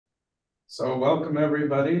So welcome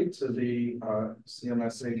everybody to the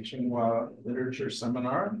CMSA Tsinghua Literature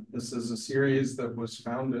Seminar. This is a series that was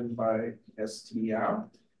founded by St. Yao,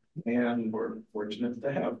 and we're fortunate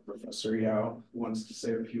to have Professor Yao who wants to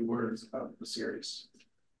say a few words about the series.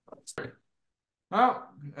 Well,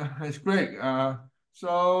 it's great.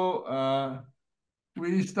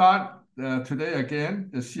 We start today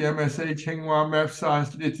again, the CMSA Tsinghua Math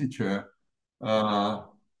Science Literature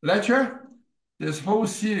lecture. This whole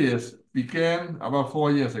series began about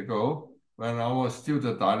 4 years ago when I was still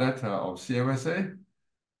the director of CMSA.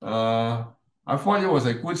 I thought it was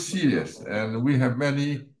a good series, and we have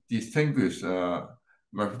many distinguished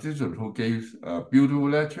mathematicians who gave beautiful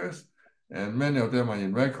lectures, and many of them are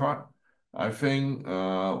in record. I think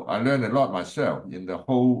I learned a lot myself in the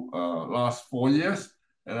whole last 4 years,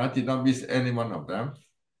 and I did not miss any one of them.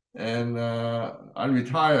 And I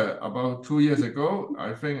retired about 2 years ago.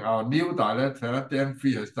 I think our new director, Dan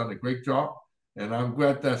Fee, has done a great job, and I'm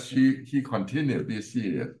glad that he continued this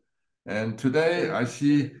series. And today I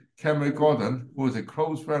see Cameron Gordon, who is a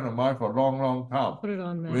close friend of mine for a long, long time. Put it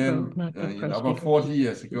on when about 40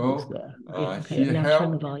 years ago, he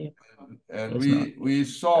helped, and we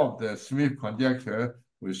solved the Smith conjecture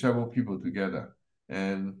with several people together.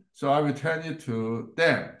 And so I will turn it to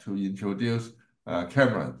Dan to introduce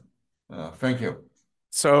Cameron. Thank you.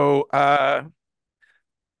 So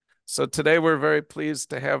today we're very pleased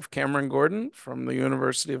to have Cameron Gordon from the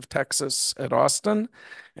University of Texas at Austin,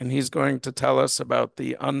 and he's going to tell us about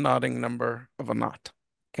the unknotting number of a knot.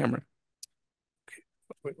 Cameron.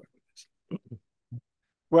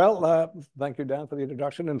 Well, thank you, Dan, for the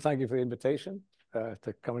introduction, and thank you for the invitation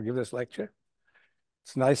to come and give this lecture.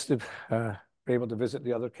 It's nice to be able to visit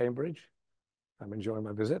the other Cambridge. I'm enjoying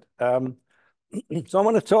my visit. So I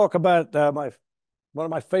want to talk about one of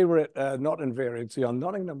my favorite knot invariants, the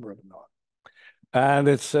unknotting number of a knot. And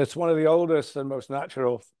it's one of the oldest and most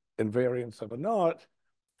natural invariants of a knot,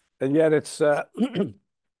 and yet it's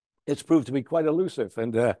it's proved to be quite elusive,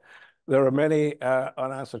 and there are many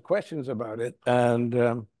unanswered questions about it,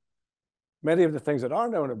 and many of the things that are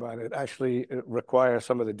known about it actually require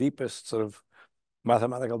some of the deepest sort of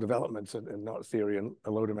mathematical developments in knot theory and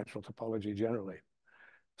low-dimensional topology generally.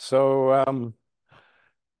 So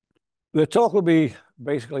the talk will be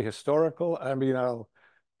basically historical. I mean, I'll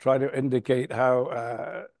try to indicate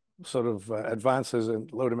how sort of advances in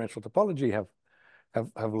low-dimensional topology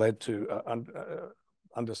have led to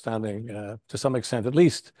understanding, to some extent at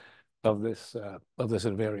least, of this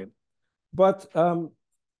invariant. But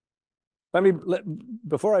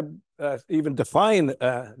before I even define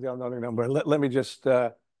the unknotting number, let me just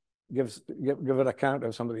give an account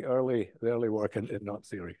of some of the early work in knot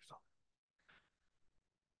theory.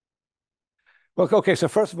 Well, okay, so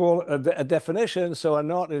first of all, a definition. So a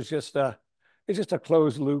knot is just a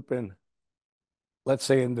closed loop in, let's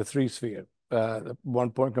say, in the three-sphere,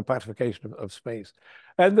 one-point compactification of space.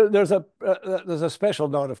 And there's a special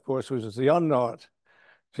knot, of course, which is the unknot,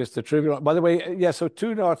 just the trivial knot. By the way, yeah, so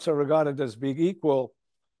two knots are regarded as being equal.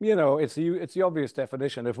 You know, it's the obvious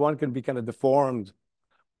definition. If one can be kind of deformed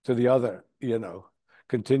to the other, you know,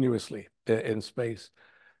 continuously in space.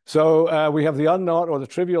 So we have the unknot or the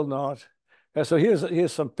trivial knot. So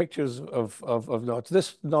here's some pictures of knots.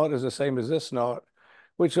 This knot is the same as this knot,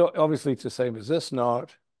 which obviously it's the same as this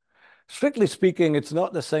knot. Strictly speaking, it's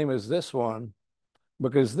not the same as this one,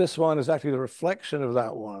 because this one is actually the reflection of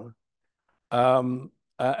that one. And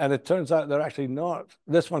it turns out they're actually not.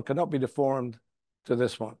 This one cannot be deformed to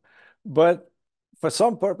this one. But for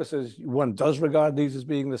some purposes, one does regard these as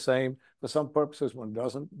being the same. For some purposes, one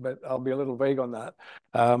doesn't. But I'll be a little vague on that.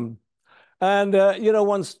 You know,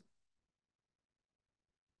 one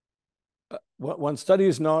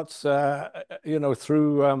studies knots, you know,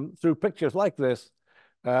 through pictures like this.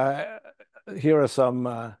 Here are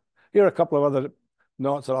a couple of other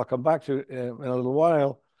knots that I'll come back to in a little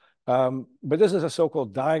while. But this is a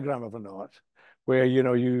so-called diagram of a knot, where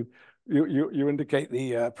you indicate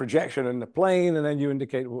the projection in the plane, and then you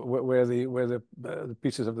indicate where the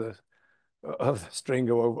pieces of the string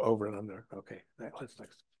go over and under. Okay, let's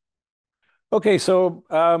next. Okay, so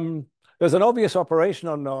there's an obvious operation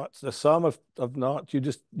on knots. The sum of knots,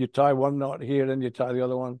 you tie one knot here, then you tie the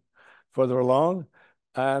other one further along,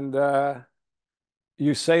 and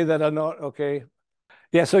you say that a knot, okay.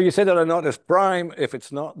 Yeah, so you say that a knot is prime if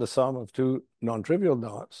it's not the sum of two non-trivial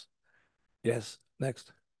knots. Yes,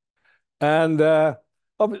 next. And the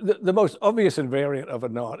most obvious invariant of a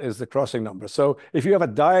knot is the crossing number. So if you have a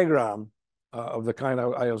diagram of the kind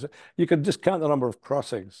you can just count the number of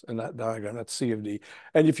crossings in that diagram, that's C of D.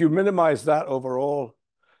 And if you minimize that over all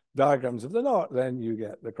diagrams of the knot, then you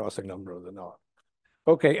get the crossing number of the knot.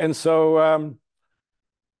 Okay, and so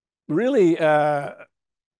really,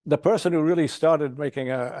 the person who really started making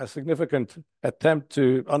a significant attempt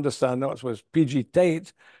to understand knots was P.G.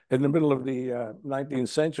 Tait in the middle of the 19th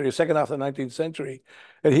century, second half of the 19th century.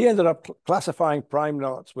 And he ended up classifying prime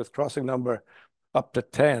knots with crossing number up to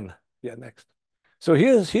 10. Yeah, next. So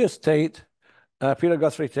here's Tait, Peter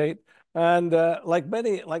Guthrie Tait. And like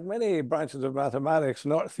many branches of mathematics,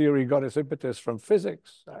 knot theory got its impetus from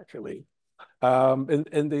physics, actually.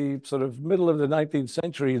 In the sort of middle of the 19th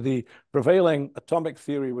century, the prevailing atomic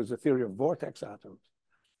theory was the theory of vortex atoms,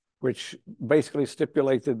 which basically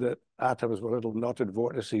stipulated that atoms were little knotted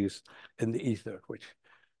vortices in the ether, which,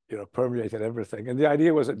 you know, permeated everything. And the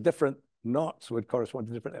idea was that different knots would correspond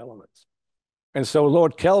to different elements. And so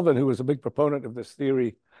Lord Kelvin, who was a big proponent of this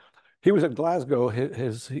theory, he was at Glasgow.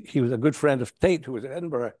 He was a good friend of Tait, who was at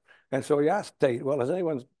Edinburgh. And so he asked Tait, well, has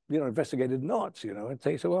anyone, you know, investigated knots, you know? And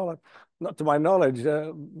Tait said, well, not to my knowledge,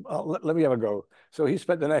 let me have a go. So he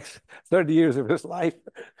spent the next 30 years of his life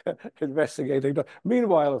investigating.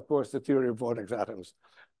 Meanwhile, of course, the theory of vortex atoms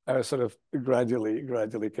sort of gradually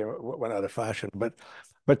went out of fashion.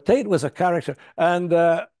 But Tait was a character, and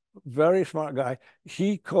very smart guy.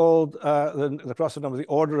 He called the crossing number the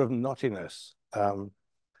order of knottiness.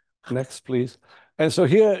 Next, please. And so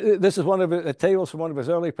here, this is one of the tables from one of his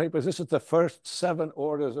early papers. This is the first 7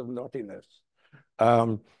 orders of knottiness.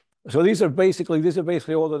 So these are basically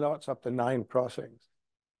all the knots up to 9 crossings.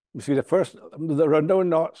 You see, there are no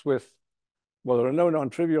knots with, well, there are no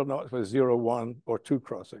non-trivial knots with 0, 1, or 2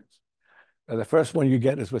 crossings. And the first one you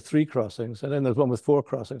get is with 3 crossings, and then there's one with 4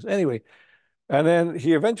 crossings. Anyway, and then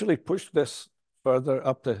he eventually pushed this further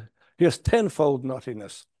up to, here's 10-fold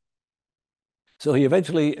knottiness. So he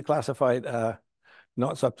eventually classified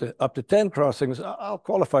knots up to 10 crossings. I'll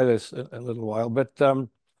qualify this in a little while, but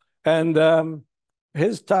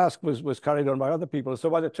his task was carried on by other people. So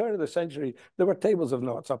by the turn of the century, there were tables of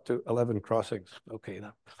knots up to 11 crossings. Okay,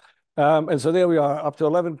 now. And so there we are, up to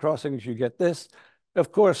 11 crossings, you get this.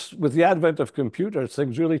 Of course, with the advent of computers,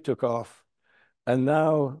 things really took off. And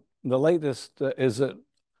now the latest is that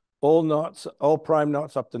all prime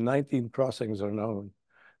knots up to 19 crossings are known.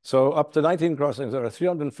 So up to 19 crossings, there are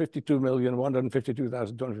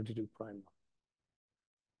 352,152,252 prime knots.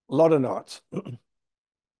 A lot of knots.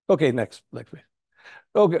 Okay, next, please.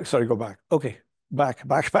 Okay, sorry, go back. Okay, back.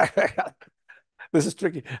 This is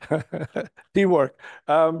tricky. Teamwork.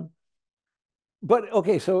 But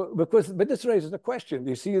okay, but this raises a question.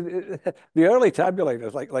 You see, the early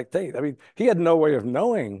tabulators like Tait, I mean, he had no way of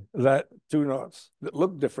knowing that 2 knots that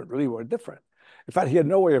looked different really were different. In fact, he had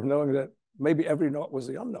no way of knowing that maybe every knot was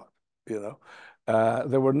the unknot, you know.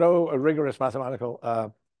 There were no rigorous mathematical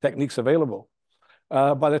techniques available.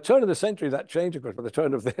 By the turn of the century, that changed, of course, by the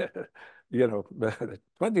turn of the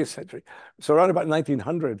 20th century. So around about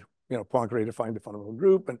 1900, you know, Poincare defined the fundamental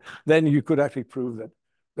group, and then you could actually prove that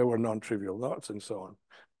there were non-trivial knots and so on.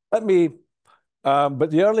 But the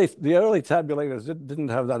early tabulators didn't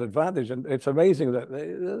have that advantage, and it's amazing that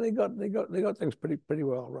they got things pretty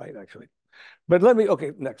well right, actually. But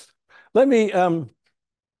okay, next. Let me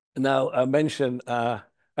now mention an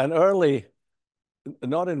early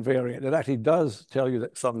knot invariant that actually does tell you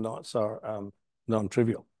that some knots are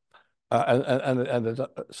non-trivial, and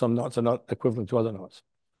some knots are not equivalent to other knots.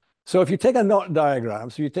 So if you take a knot diagram,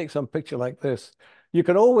 so you take some picture like this, you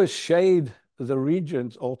can always shade the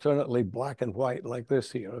regions alternately black and white like this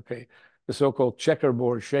here, okay? The so-called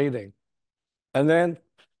checkerboard shading. And then,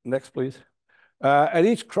 next please. At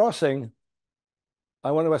each crossing,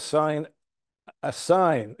 I want to assign a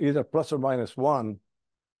sign, either plus or minus 1,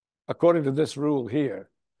 according to this rule here.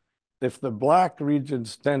 If the black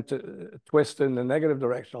regions tend to twist in the negative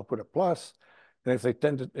direction, I'll put a plus. And if they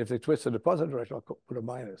twist in the positive direction, I'll put a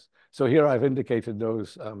minus. So here I've indicated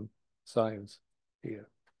those signs here.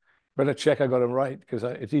 Better check I got them right, because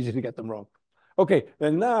it's easy to get them wrong. Okay,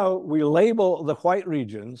 and now we label the white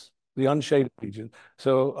regions, the unshaded region.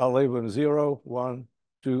 So I'll label them 0, 1,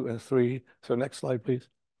 2, and 3. So next slide, please.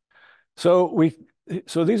 So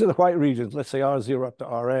these are the white regions, let's say R0 up to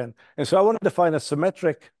Rn. And so I want to define a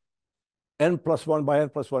symmetric n plus 1 by n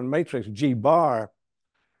plus 1 matrix, G bar.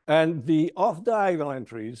 And the off-diagonal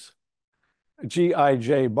entries,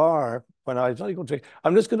 Gij bar, when I is not equal to J,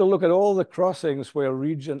 I'm just going to look at all the crossings where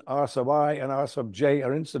region R sub I and R sub J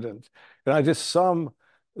are incident. And I just sum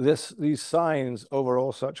these signs over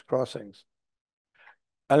all such crossings.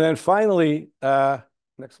 And then finally,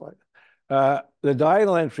 next slide. The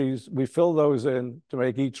diagonal entries, we fill those in to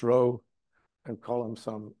make each row and column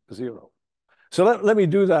sum 0. So let me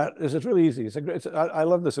do that. This is really easy. I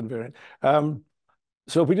love this invariant.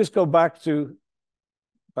 So if we just go back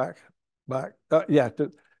back. Yeah,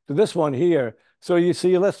 to this one here. So you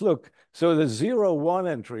see, let's look. So the 0, 1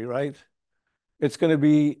 entry, right? It's going to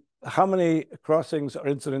be how many crossings are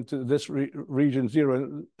incident to this region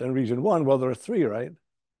 0 and region 1? Well, there are 3, right?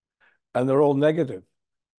 And they're all negative.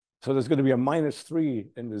 So there's going to be a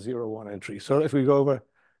 -3 in the 0, 1 entry. So if we go over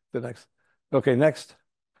the next. Okay, next.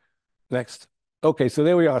 Okay, so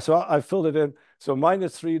there we are. So I filled it in. So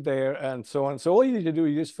 -3 there and so on. So all you need to do,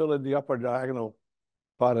 you just fill in the upper diagonal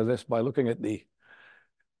part of this by looking at the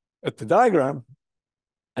diagram.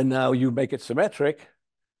 And now you make it symmetric.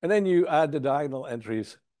 And then you add the diagonal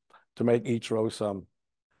entries to make each row sum.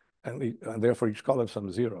 And therefore each column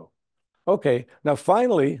sum 0. Okay, now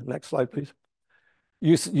finally, next slide, please.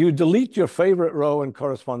 You delete your favorite row and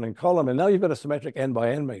corresponding column, and now you've got a symmetric n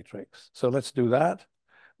by n matrix. So let's do that.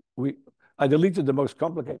 I deleted the most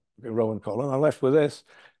complicated row and column. I'm left with this.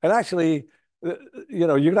 And actually, you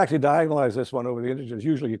can actually diagonalize this one over the integers.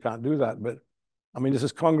 Usually you can't do that, but I mean, this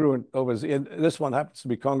is congruent over this one happens to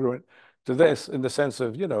be congruent to this in the sense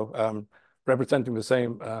of, representing the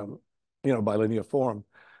same, bilinear form.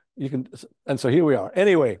 And so here we are.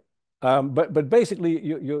 Anyway, but basically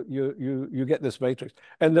you get this matrix.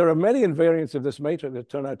 And there are many invariants of this matrix that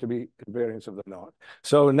turn out to be invariants of the knot.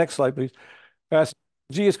 So next slide, please.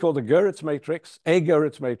 G is called the Goeritz matrix, a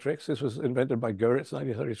Goeritz matrix. This was invented by Goeritz,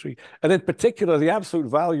 1933. And in particular, the absolute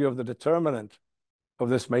value of the determinant of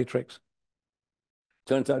this matrix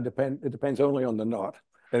turns out it depends only on the knot.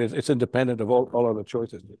 And it's independent of all other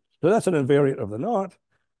choices. So that's an invariant of the knot.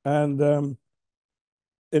 And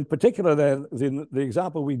in particular, then, the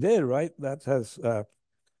example we did, right, that has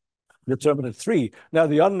determinant 3. Now,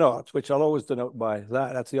 the unknot, which I'll always denote by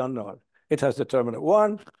that's the unknot. It has determinant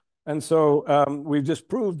 1. And so we've just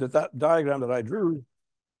proved that diagram that I drew,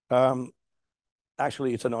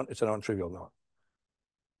 actually, it's a non-trivial knot.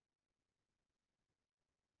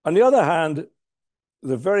 On the other hand,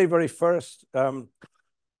 the very, very first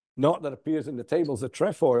knot that appears in the table is a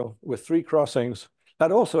trefoil with 3 crossings.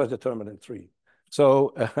 That also has determinant 3.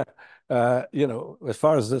 So, as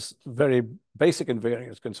far as this very basic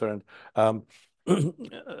invariant is concerned, the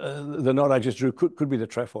knot I just drew could be the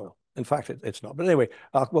trefoil. In fact, it's not. But anyway,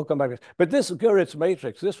 we'll come back to this. But this Goeritz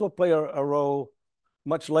matrix, this will play a role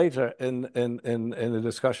much later in the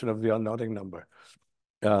discussion of the unknotting number.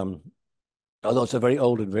 Although it's a very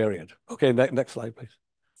old invariant. Okay, next slide, please.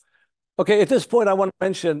 Okay, at this point, I want to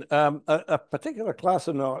mention a particular class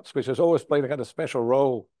of knots, which has always played a kind of special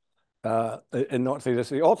role in knot theory. It's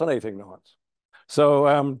the alternating knots. So,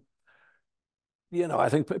 I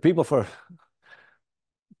think people for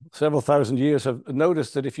several thousand years have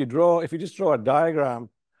noticed that if you just draw a diagram,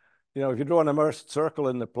 if you draw an immersed circle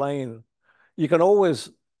in the plane, you can always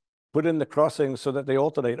put in the crossings so that they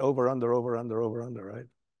alternate over, under, right?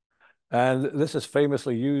 And this is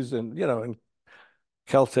famously used in, in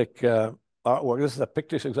Celtic artwork. This is a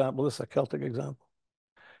Pictish example. This is a Celtic example.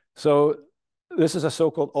 So this is a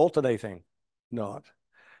so-called alternating knot.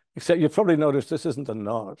 Except you've probably noticed this isn't a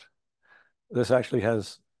knot. This actually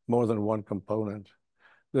has more than one component.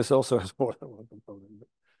 This also has more than one component.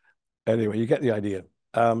 But anyway, you get the idea.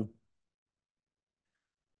 So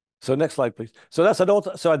next slide, please. So that's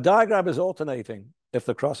so a diagram is alternating if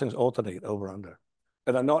the crossings alternate over under.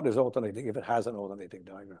 And a knot is alternating if it has an alternating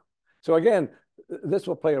diagram. So again, this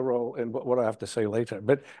will play a role in what I have to say later.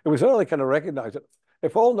 But it was early kind of recognized that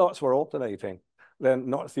if all knots were alternating, then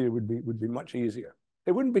knot theory would be much easier.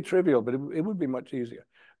 It wouldn't be trivial, but it would be much easier.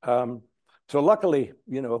 So luckily,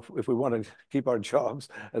 if we want to keep our jobs,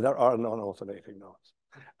 there are non-alternating knots.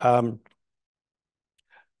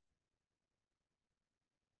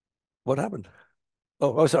 What happened?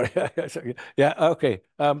 Oh, sorry. Yeah, okay.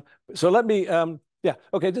 So let me,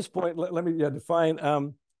 okay, at this point, let me define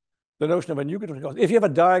the notion of a Newton crossing. If you have a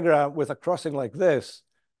diagram with a crossing like this,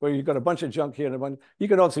 where you've got a bunch of junk here and a bunch, you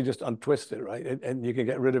can obviously just untwist it, right? And you can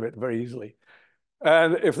get rid of it very easily.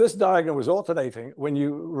 And if this diagram was alternating, when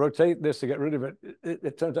you rotate this to get rid of it,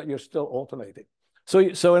 it turns out you're still alternating. So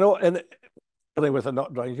with a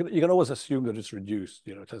knot drawing, you can always assume that it's reduced.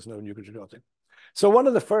 It has no Newton crossing. So one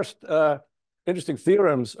of the first interesting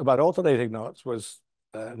theorems about alternating knots was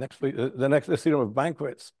the theorem of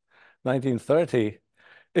Banquet's, 1930.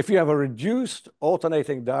 If you have a reduced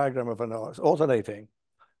alternating diagram of a knot alternating,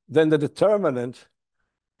 then the determinant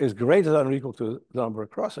is greater than or equal to the number of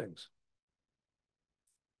crossings.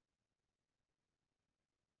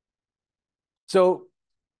 So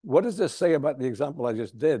what does this say about the example I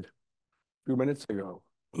just did a few minutes ago?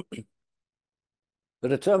 The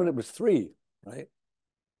determinant was 3, right?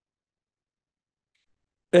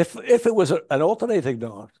 If it was an alternating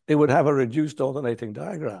knot, it would have a reduced alternating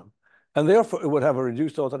diagram. And therefore, it would have a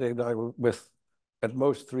reduced alternating diagram with at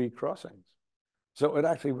most 3 crossings. So it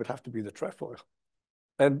actually would have to be the trefoil.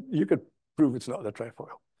 And you could prove it's not the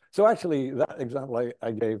trefoil. So actually, that example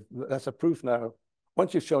I gave, that's a proof now.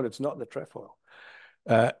 Once you've shown it's not the trefoil,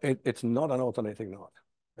 it's not an alternating knot.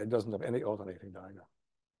 It doesn't have any alternating diagram.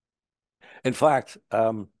 In fact,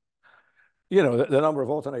 you know, the number of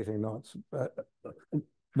alternating knots,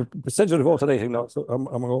 the percentage of alternating knots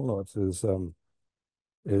among all knots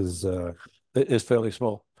is fairly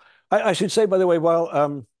small. I should say, by the way,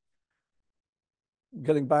 while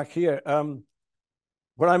getting back here,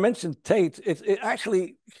 when I mentioned Tait, it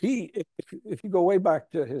actually, if you go way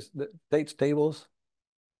back to Tait's tables,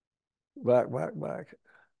 back,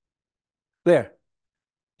 there,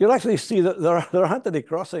 you'll actually see that there aren't any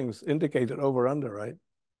crossings indicated over under, right?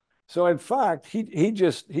 So in fact, he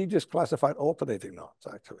just classified alternating knots,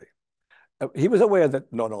 actually. He was aware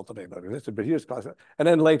that non-alternating knots existed, but he just classified. And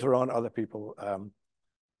then later on, other people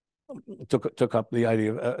took up the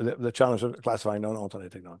idea of the challenge of classifying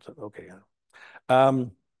non-alternating knots. Okay, yeah.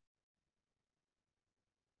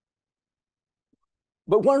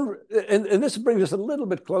 But one, and this brings us a little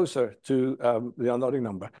bit closer to the unknotting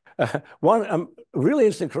number. One really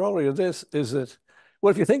interesting corollary of this is that,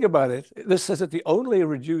 well, if you think about it, this says that the only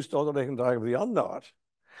reduced alternating diagram of the unknot.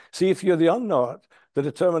 See, if you're the unknot, the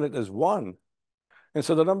determinant is 1. And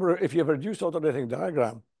so the number, if you have a reduced alternating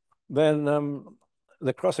diagram, then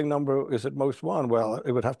the crossing number is at most 1. Well,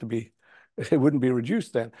 it would have to be, it wouldn't be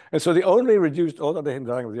reduced then. And so the only reduced alternating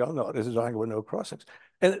diagram of the unknot is a diagram with no crossings.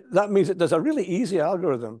 And that means that there's a really easy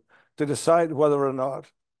algorithm to decide whether or not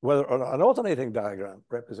an alternating diagram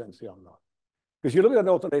represents the unknot. Because you look at an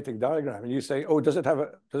alternating diagram and you say, oh, does it have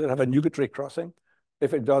a nugatory crossing?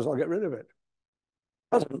 If it does, I'll get rid of it.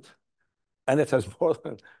 It doesn't. And it has more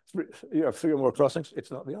than 3 or more crossings. It's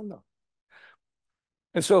not the unknot.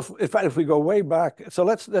 And so, in fact, if we go way back, so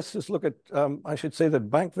let's just look at, I should say that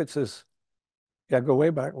Bankwitz's, yeah, go way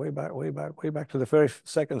back to the very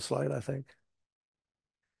second slide, I think.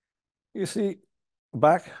 You see,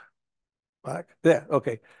 back, there,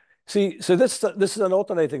 okay. See, so this is an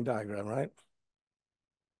alternating diagram, right?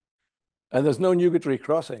 And there's no nugatory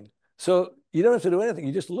crossing. So you don't have to do anything.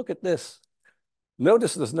 You just look at this.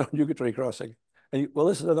 Notice there's no nugatory crossing. And well,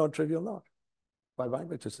 this is a non-trivial knot by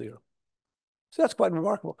Bankwitz's theorem. So that's quite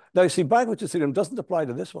remarkable. Now, you see, Bankwitz's theorem doesn't apply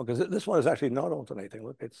to this one because this one is actually not alternating.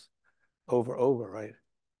 Look, it's over, right?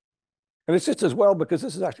 And it's just as well because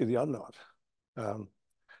this is actually the unknot.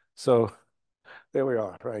 So there we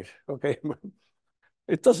are, right? Okay.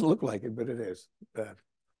 It doesn't look like it, but it is.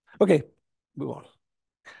 Okay, move on.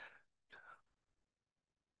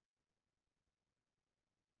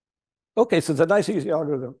 Okay, so it's a nice, easy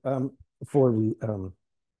algorithm for the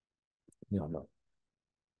unknot.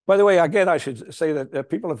 By the way, again, I should say that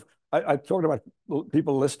people have, I talked about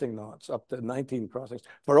people listing knots up to 19 crossings.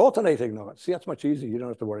 For alternating knots, see, that's much easier. You don't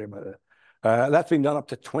have to worry about it. That's been done up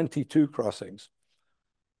to 22 crossings.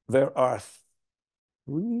 There are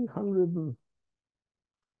 300.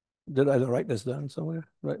 Did I write this down somewhere?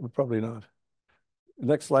 Right, probably not.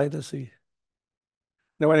 Next slide to see.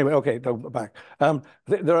 No, anyway, okay, go back.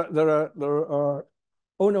 There are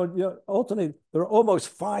oh no, yeah, there are almost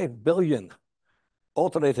 5 billion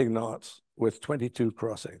alternating knots with 22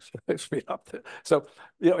 crossings. So,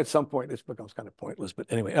 you know, at some point this becomes kind of pointless, but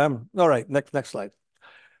anyway, all right, next slide.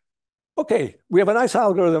 Okay, we have a nice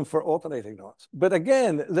algorithm for alternating knots. But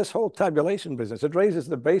again, this whole tabulation business, it raises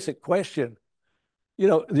the basic question, you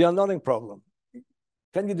know, the unknotting problem.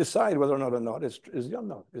 Can you decide whether or not a knot is the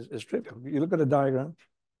unknot? Is trivial. You look at a diagram,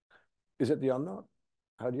 is it the unknot?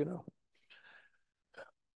 How do you know?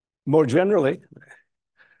 More generally,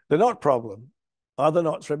 the knot problem, are the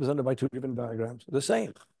knots represented by 2 given diagrams the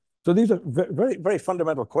same? So these are very, very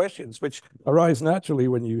fundamental questions which arise naturally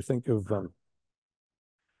when you think of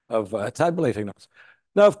tabulating knots.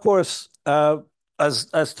 Now, of course,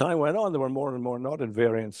 as time went on, there were more and more knot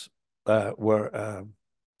invariants were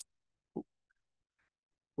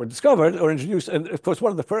discovered or introduced. And of course,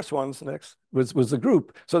 one of the first ones next was the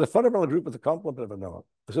group. So the fundamental group is the complement of a knot.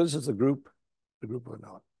 So this is the group of a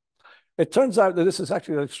knot. It turns out that this is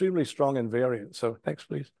actually an extremely strong invariant. So next,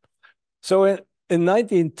 please. So in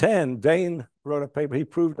 1910, Dane wrote a paper. He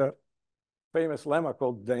proved a famous lemma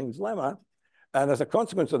called Dane's lemma. And as a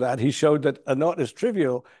consequence of that, he showed that a knot is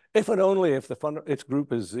trivial if and only if its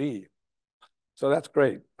group is Z. So that's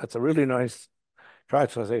great. That's a really nice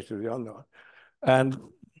characterization of the unknot. And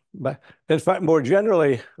in fact, more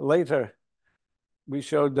generally, later, we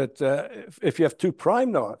showed that if you have 2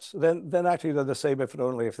 prime knots, then actually they're the same if and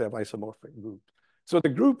only if they have isomorphic groups. So the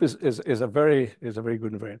group is a very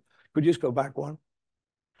good invariant. Could you just go back one?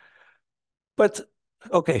 But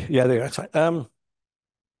okay, yeah, there. That's fine.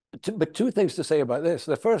 But two things to say about this.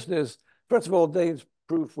 The first is, first of all, Dane's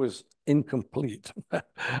proof was incomplete.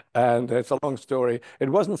 And it's a long story.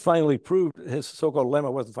 It wasn't finally proved, his so-called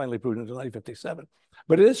lemma wasn't finally proved until 1957.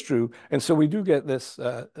 But it is true. And so we do get this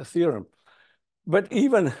theorem. But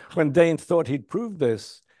even when Dane thought he'd proved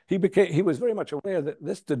this, he was very much aware that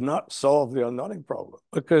this did not solve the unknotting problem,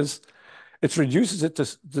 because it reduces it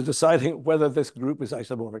to deciding whether this group is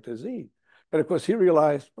isomorphic to Z. And of course, he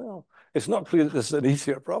realized, well, it's not clear that this is an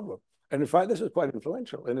easier problem. And in fact, this is quite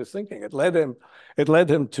influential in his thinking. It led him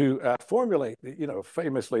to formulate,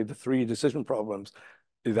 famously the three decision problems: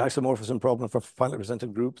 the isomorphism problem for finally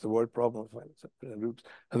represented groups, the word problem for finally represented groups,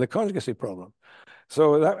 and the conjugacy problem.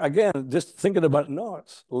 So that, again, just thinking about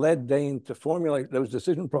knots led Dane to formulate those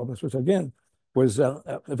decision problems, which again was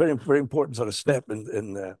a very, very important sort of step in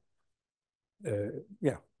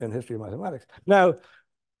history of mathematics. Now,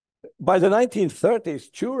 by the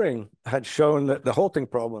 1930s, Turing had shown that the halting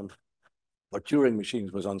problem for Turing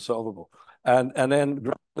machines was unsolvable. And then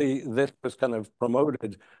gradually this was kind of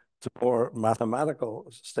promoted to more mathematical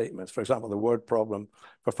statements. For example, the word problem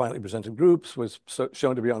for finally presented groups was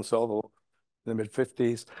shown to be unsolvable in the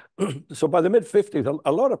mid-50s. So by the mid-50s,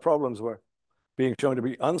 a lot of problems were being shown to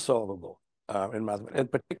be unsolvable in mathematics, in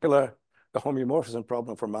particular, the homeomorphism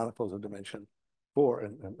problem for manifolds of dimension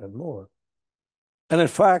 4 and more. And in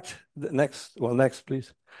fact, next,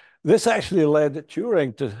 please. This actually led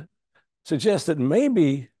Turing to suggest that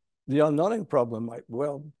maybe the unknotting problem might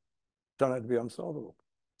well turn out to be unsolvable.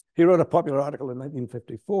 He wrote a popular article in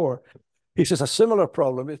 1954. He says a similar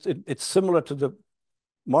problem, it's similar to the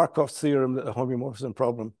Markov's theorem that the homeomorphism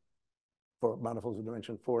problem for manifolds of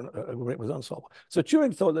dimension 4 was unsolvable. So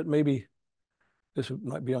Turing thought that maybe this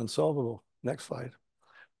might be unsolvable. Next slide.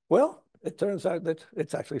 Well, it turns out that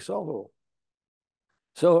it's actually solvable.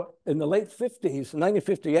 So in the late 50s,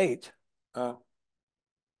 1958,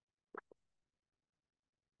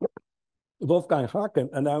 Wolfgang Haken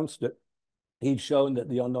announced that he'd shown that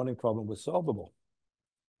the unknotting problem was solvable.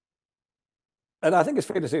 And I think it's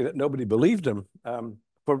fair to say that nobody believed him, I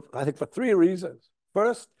think for three reasons.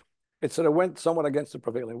 First, it sort of went somewhat against the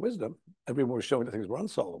prevailing wisdom. Everyone was showing that things were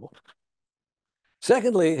unsolvable.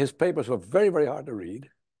 Secondly, his papers were very, very hard to read.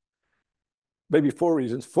 Maybe four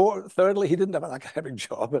reasons. Thirdly, he didn't have an academic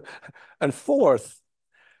job. And fourth,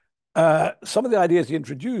 some of the ideas he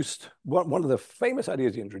introduced, one of the famous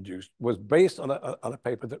ideas he introduced was based on a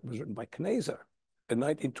paper that was written by Kneser in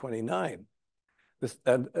 1929.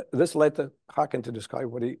 This led to Haken to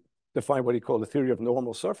define what he called the theory of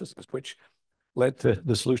normal surfaces, which led to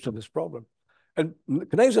the solution of this problem. And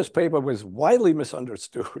Kneser's paper was widely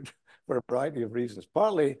misunderstood for a variety of reasons.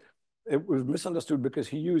 Partly, it was misunderstood because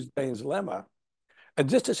he used Dane's lemma. And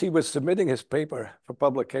just as he was submitting his paper for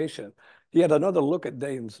publication, he had another look at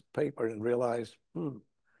Dane's paper and realized,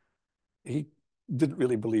 he didn't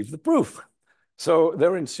really believe the proof. So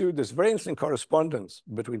there ensued this very interesting correspondence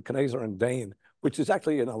between Kneser and Dane, which is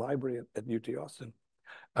actually in a library at UT Austin,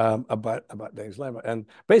 about Dane's lemma. And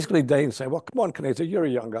basically Dane saying, well, come on, Kneser, you're a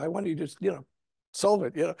young guy. Why don't you just, solve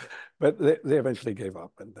it, But they eventually gave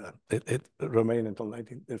up, and it remained until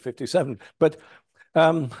 1957.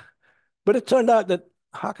 But it turned out that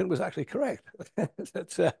Haken was actually correct.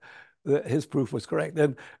 That his proof was correct.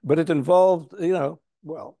 But it involved, a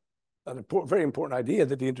very important idea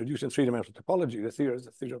that he introduced in three-dimensional topology, the theory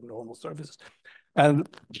of normal surfaces. And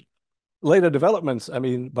later developments,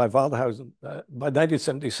 by Waldhausen, by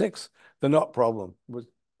 1976, the knot problem was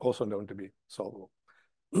also known to be solvable.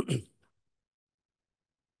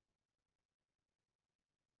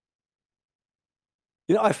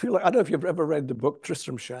 I feel like, I don't know if you've ever read the book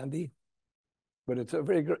Tristram Shandy, but it's a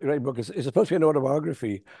very great book. It's supposed to be an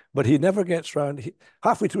autobiography, but he never gets around.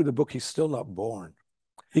 Halfway through the book, he's still not born.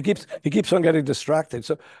 He keeps on getting distracted.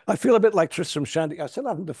 So I feel a bit like Tristram Shandy. I still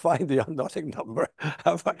haven't defined the unknotting number,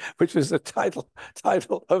 which is the title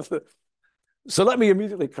of the. So let me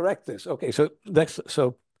immediately correct this. Okay, so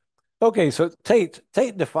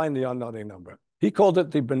Tait defined the unknotting number. He called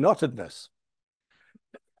it the benottedness.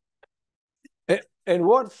 In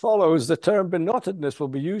what follows, the term benottedness will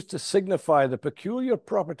be used to signify the peculiar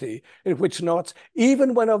property in which knots,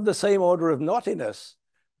 even when of the same order of knottiness,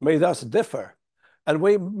 may thus differ. And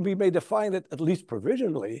we may define it, at least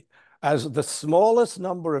provisionally, as the smallest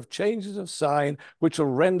number of changes of sign which will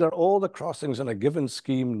render all the crossings in a given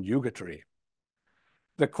scheme nugatory.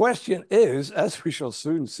 The question is, as we shall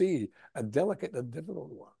soon see, a delicate and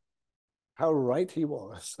difficult one. How right he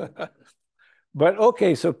was. But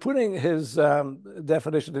okay, so putting his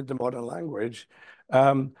definition into modern language,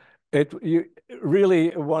 he's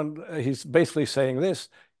basically saying this: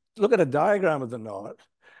 look at a diagram of the knot,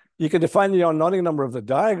 you can define the unknotting number of the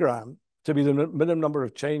diagram to be the minimum number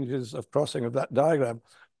of changes of crossing of that diagram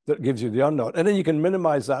that gives you the unknot. And then you can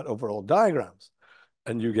minimize that over all diagrams.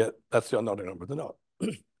 And you get, that's the unknotting number of the knot.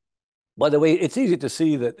 By the way, it's easy to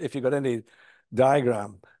see that if you've got any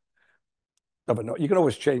diagram of a knot, you can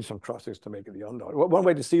always change some crossings to make it the unknot. One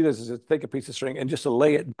way to see this is to take a piece of string and just to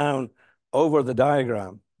lay it down over the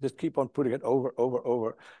diagram. Just keep on putting it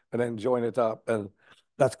over, and then join it up. And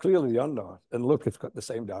that's clearly the unknot. And look, it's got the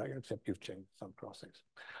same diagram, except you've changed some crossings.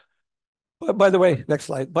 By the way, next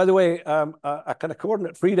slide. By the way, a kind of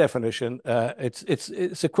coordinate-free definition, it's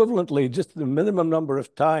equivalently just the minimum number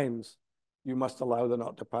of times you must allow the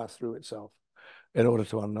knot to pass through itself in order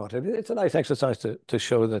to unknot it. It's a nice exercise to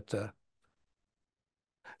show that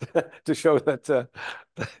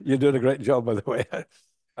you're doing a great job, by the way.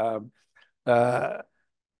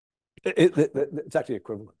 It's actually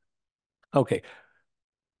equivalent. Okay.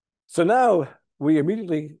 So now we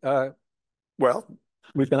immediately, well,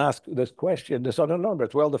 we can ask this question, this unknown number,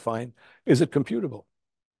 it's well-defined. Is it computable?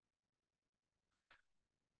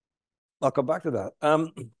 I'll come back to that.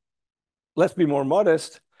 Let's be more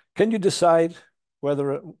modest. Can you decide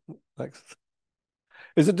whether,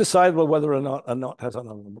 is it decidable whether or not a knot has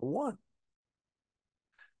unknown number 1?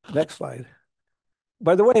 Next slide.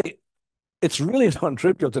 By the way, it's really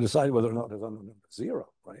non-trivial to decide whether or not it has unknown number 0,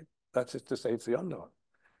 right? That's just to say it's the unknown.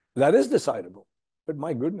 That is decidable, but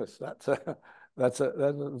my goodness, that's a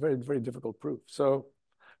very, very difficult proof. So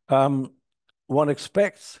one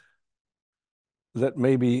expects that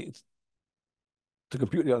maybe to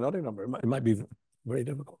compute the unknotting number, it might be very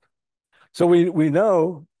difficult. So we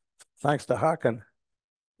know, thanks to Haken,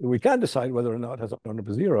 we can decide whether or not it has unknown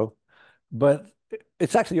number 0, but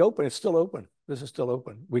it's actually open. It's still open. This is still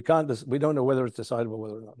open. We don't know whether it's decidable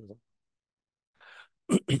whether or not.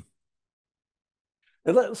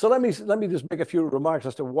 So let me just make a few remarks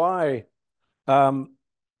as to why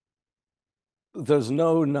there's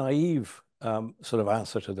no naive sort of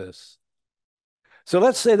answer to this. So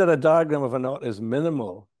let's say that a diagram of a knot is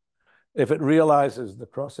minimal if it realizes the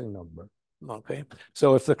crossing number. Okay,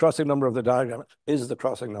 so if the crossing number of the diagram is the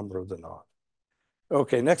crossing number of the knot.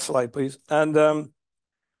 Okay, next slide, please. And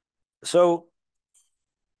so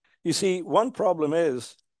you see, one problem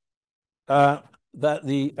is that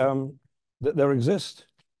that there exist.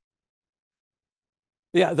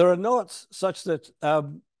 Yeah, there are knots such that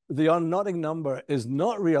the unknotting number is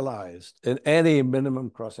not realized in any minimum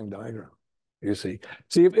crossing diagram. You see,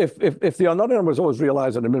 if the unknotting number is always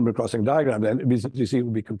realized in a minimum crossing diagram, then you see it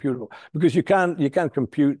would be computable because you can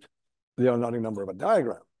compute the unknotting number of a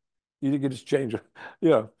diagram. You can just change,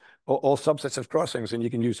 all subsets of crossings, and you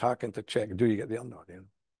can use Haken to check, do you get the unknot?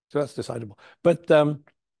 So that's decidable.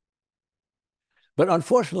 But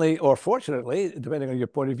unfortunately, or fortunately, depending on your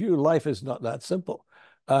point of view, life is not that simple.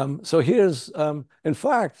 So here's, in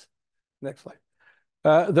fact, next slide.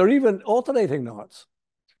 There are even alternating knots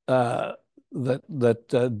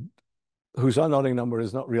whose unknotting number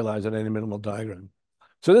is not realized in any minimal diagram.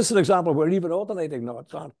 So this is an example where even alternating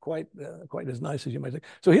knots aren't quite as nice as you might think.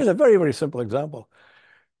 So here's a very, very simple example.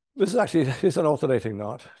 This is an alternating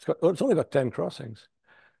knot. It's only got 10 crossings.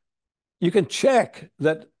 You can check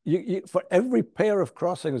that for every pair of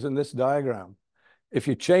crossings in this diagram, if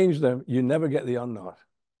you change them, you never get the unknot.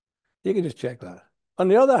 You can just check that. On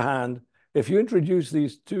the other hand, if you introduce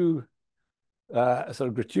these two sort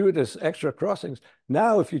of gratuitous extra crossings,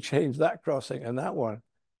 now if you change that crossing and that one,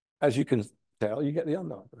 as you can tell, you get the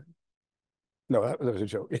unknot. Right? No, that was a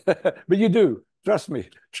joke. But you do. Trust me.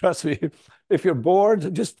 Trust me. If you're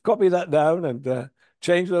bored, just copy that down and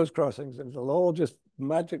change those crossings, and it'll all just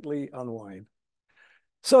magically unwind.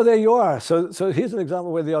 So there you are. So here's an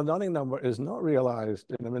example where the unknotting number is not realized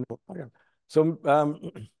in the minimal diagram. So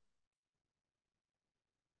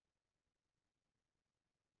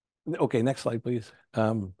okay, next slide, please.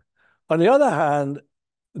 On the other hand,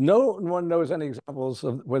 no one knows any examples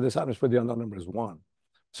of where this happens where the unknown number is 1.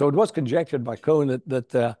 So it was conjectured by Cohn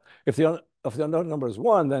that if the unknown number is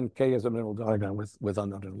 1, then K is a minimal diagram with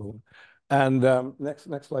unknown number 1. And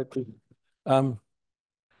next slide, please.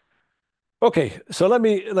 Okay, so let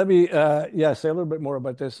me say a little bit more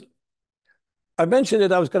about this. I mentioned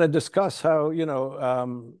that I was going to discuss how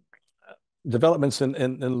developments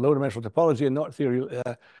in low-dimensional topology and knot theory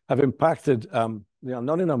have impacted the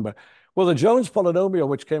unknotting number. Well, the Jones polynomial,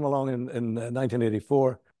 which came along in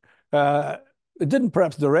 1984, it didn't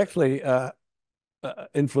perhaps directly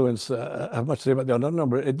influence have much to say about the unknown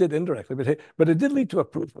number. It did indirectly, but it did lead to a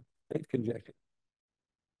proof of Tait conjecture.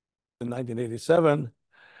 In 1987,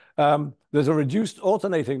 there's a reduced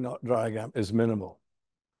alternating knot diagram is minimal.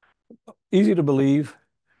 Easy to believe.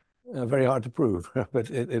 very hard to prove, but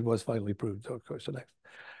it was finally proved. So of course, the next.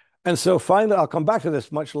 And so finally, I'll come back to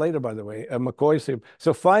this much later, by the way, McCoy's theorem.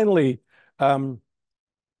 So finally,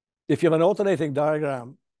 if you have an alternating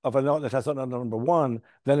diagram of a knot that has unknown number 1,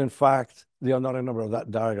 then in fact, the unknown number of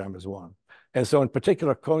that diagram is 1. And so in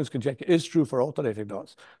particular, Cohen's conjecture is true for alternating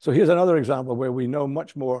knots. So here's another example where we know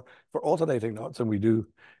much more for alternating knots than we do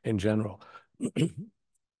in general.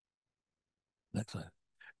 Next slide.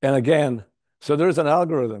 And again, so there is an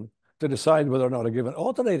algorithm to decide whether or not a given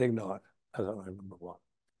alternating knot has unknown number 1.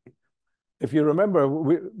 If you remember,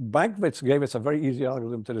 Bankwitz gave us a very easy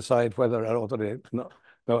algorithm to decide whether an alternating knot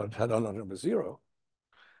had unknown number 0.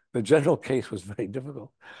 The general case was very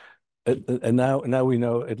difficult. And now we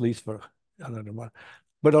know, at least for unknown number 1.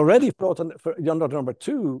 But already for unknown number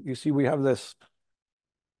 2, you see we have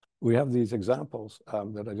these examples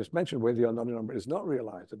that I just mentioned where the unknown number is not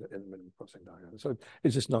realized in the minimum crossing diagram. So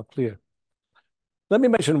it's just not clear. Let me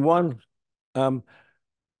mention one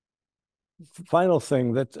final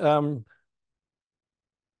thing that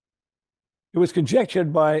it was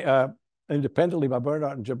conjectured by independently by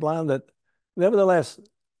Bernhardt and Jablan that nevertheless,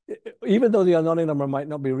 even though the unknown number might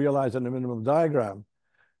not be realized in the minimum diagram,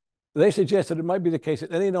 they suggested it might be the case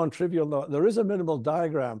that any non-trivial knot, there is a minimal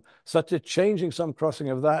diagram such that changing some crossing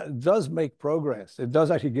of that does make progress. It does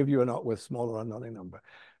actually give you a knot with smaller unknown number.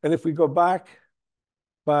 And if we go back.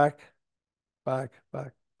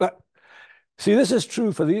 See, this is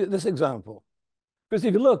true for this example. Because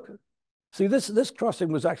if you look, see, this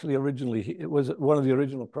crossing was actually originally, it was one of the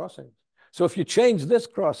original crossings. So if you change this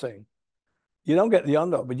crossing, you don't get the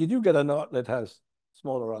unknot, but you do get a knot that has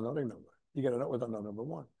smaller unknown number. You get a knot with unknown number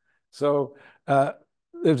 1. So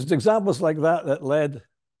there's examples like that led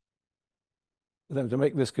them to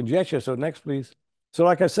make this conjecture. So next, please. So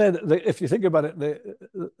like I said, if you think about it,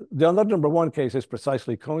 the unknown number 1 case is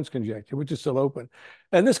precisely Cohen's conjecture, which is still open.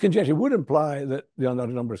 And this conjecture would imply that the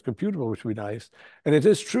unknown number is computable, which would be nice. And it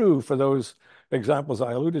is true for those examples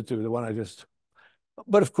I alluded to, the one I just...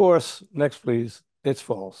 But of course, next, please, it's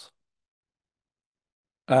false.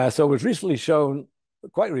 So it was recently shown,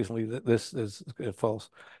 quite recently, that this is false.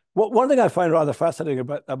 One thing I find rather fascinating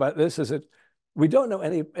about this is that we don't know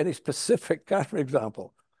any specific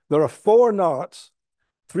counterexample. There are 4 knots,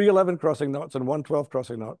 3 11 crossing knots and 1 12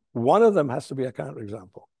 crossing knot. One of them has to be a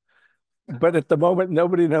counterexample. But at the moment,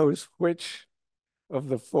 nobody knows which of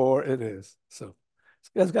the 4 it is. So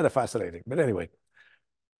it's kind of fascinating. But anyway.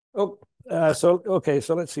 So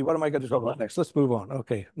let's see. What am I going to talk about next? Let's move on.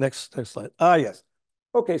 Okay, next slide. Yes.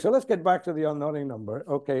 Okay, so let's get back to the unknown number.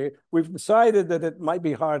 Okay, we've decided that it might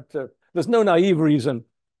be hard to, there's no naive reason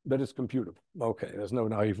that it's computable. Okay, there's no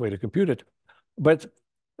naive way to compute it. But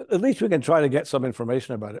at least we can try to get some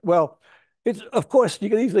information about it. Well, of course, you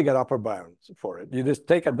can easily get upper bounds for it. You just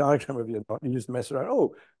take a diagram of your knot, you just mess around.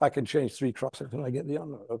 Oh, I can change 3 crossings and I get the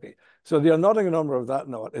unknot. Okay, so the unknotting number of that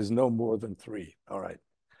knot is no more than 3. All right.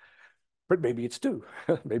 But maybe it's 2,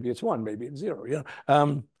 maybe it's 1, maybe it's 0. Yeah.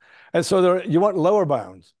 And so you want lower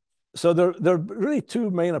bounds. So there are really 2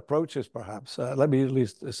 main approaches, perhaps. Let me at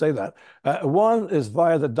least say that. One is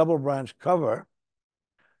via the double branch cover.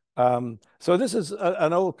 So this is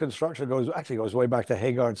an old construction, actually goes way back to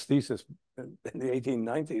Haggard's thesis in the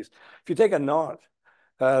 1890s. If you take a knot,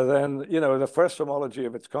 then the first homology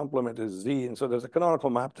of its complement is Z, and so there's a canonical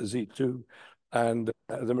map to Z2. And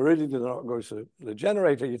the meridian of the knot goes to the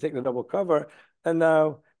generator. You take the double cover, and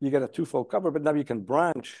now you get a 2-fold cover. But now you can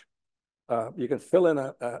branch. You can fill in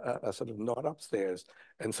a sort of knot upstairs,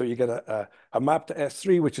 and so you get a map to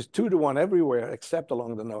S3, which is 2 to 1 everywhere except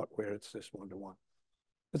along the knot where it's just 1 to 1.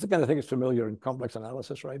 It's the kind of thing that's familiar in complex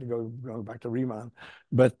analysis, right? Going back to Riemann.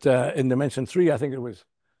 But in dimension 3, I think it was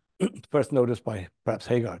first noticed by perhaps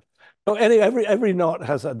Haggard. So every knot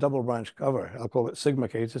has a double branch cover. I'll call it sigma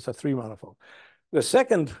K. It's just a 3 manifold. The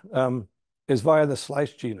second is via the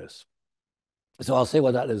slice genus. So I'll say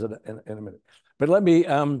what that is in a minute. But let me,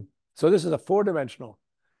 so this is a 4-dimensional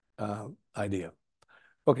idea.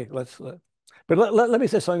 Okay, but let me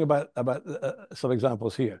say something about some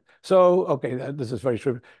examples here. So, okay, this is very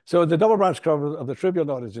trivial. So the double branch cover of the trivial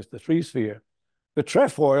knot is just the 3-sphere. The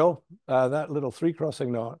trefoil, that little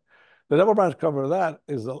 3-crossing knot, the double branch cover of that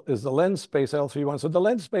is the lens space L31. So the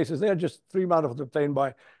lens spaces, they're just 3 manifolds obtained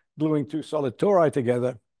by gluing 2 solid tori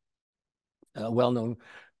together. Well-known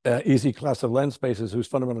easy class of lens spaces whose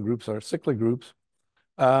fundamental groups are cyclic groups.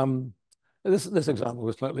 This example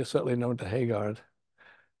was certainly known to Haggard.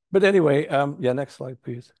 But anyway, yeah, next slide,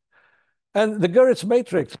 please. And the Goerritz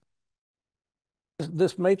matrix,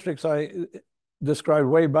 this matrix, described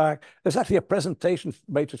way back. There's actually a presentation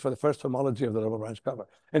matrix for the first homology of the double branch cover.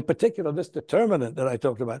 In particular, this determinant that I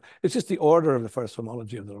talked about, it's just the order of the first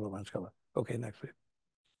homology of the double branch cover. Okay, next please.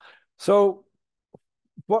 So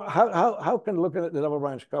how can looking at the double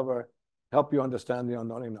branch cover help you understand the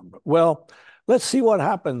unknotting number? Well, let's see what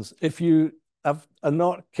happens if you have a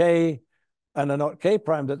knot K and a knot K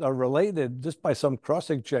prime that are related just by some cross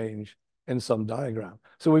exchange in some diagram.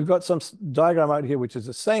 So we've got some diagram out here which is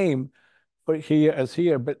the same for here as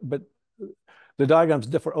here, but the diagrams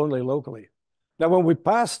differ only locally. Now, when we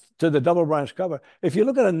pass to the double branch cover, if you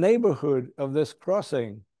look at a neighborhood of this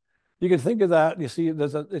crossing, you can think of that. You see,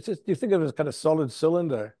 you think of it as kind of solid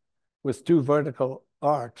cylinder with two vertical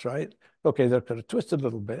arcs, right? Okay, they're kind of twisted a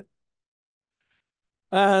little bit.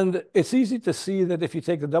 And it's easy to see that if you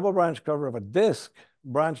take the double branch cover of a disk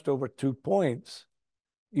branched over 2 points,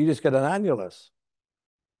 you just get an annulus.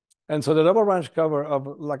 And so the double branch cover of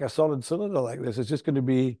like a solid cylinder like this is just going to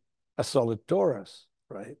be a solid torus,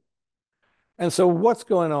 right? And so what's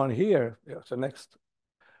going on here? Yeah, so next.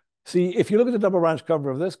 See, if you look at the double branch cover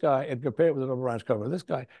of this guy and compare it with the double branch cover of this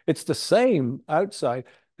guy, it's the same outside.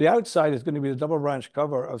 The outside is going to be the double branch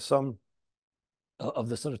cover of some of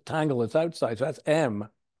the sort of tangle that's outside. So that's M.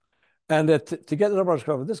 And to get the double branch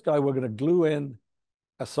cover of this guy, we're going to glue in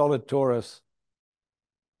a solid torus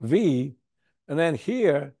V. And then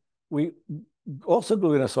here, we also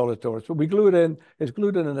glue in a solid torus, but we glue it in, it's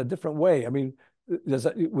glued in a different way. I mean,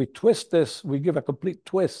 we twist this, we give a complete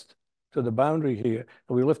twist to the boundary here,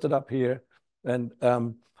 and we lift it up here. And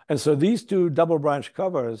so these two double branch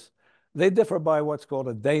covers, they differ by what's called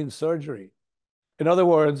a Dane surgery. In other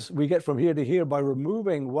words, we get from here to here by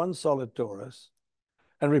removing one solid torus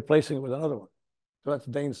and replacing it with another one. So that's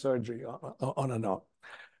Dane surgery on a knot.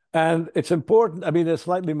 And it's important, I mean, it's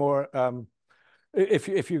slightly more,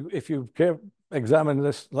 if you examine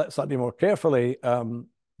this slightly more carefully,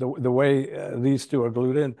 the way these two are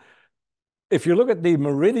glued in, if you look at the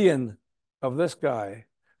meridian of this guy,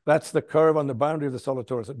 that's the curve on the boundary of the solid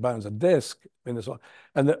torus that bounds a disk in this one.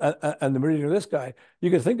 And the meridian of this guy, you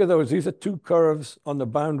can think of those, these are two curves on the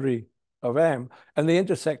boundary of M, and they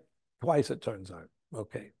intersect twice, it turns out.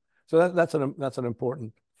 Okay, so that's an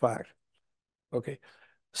important fact. Okay,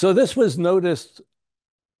 so this was noticed,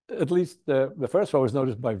 at least the first one was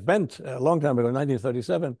noticed by Wendt a long time ago,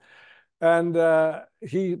 1937. And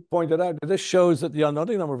he pointed out that this shows that the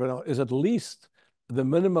unknotting number of a knot is at least the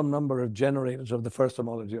minimum number of generators of the first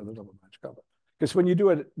homology of the double branch cover. Because when you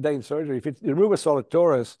do a Dane surgery, if you remove a solid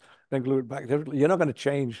torus, then glue it back, you're not going to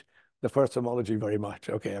change the first homology very much.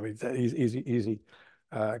 Okay, I mean, easy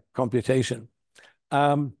computation.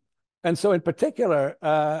 And so in particular,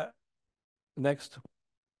 next,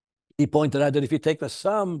 he pointed out that if you take the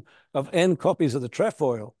sum of n copies of the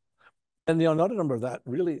trefoil, and the unknotted number of that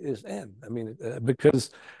really is n. I mean,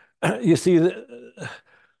 because you see,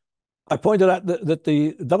 I pointed out that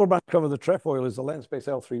the double branch cover of the trefoil is the length space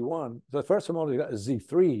L31. The first homology of that is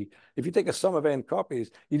Z3. If you take a sum of n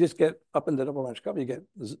copies, you just get up in the double branch cover, you get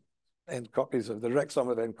n copies of the direct sum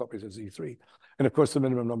of n copies of Z3. And of course, the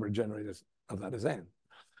minimum number of generators of that is n.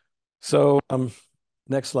 So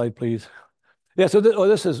next slide, please. Yeah, so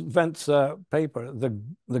this is Wendt's paper,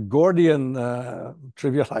 the Gordian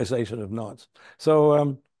trivialization of knots.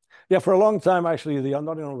 So yeah, for a long time, actually, the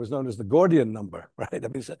unknotting number was known as the Gordian number, right? I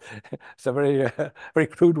mean, it's a very very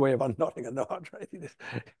crude way of unknotting a knot, right?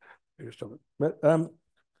 But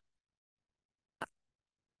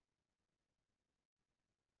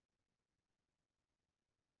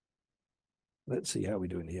let's see how we're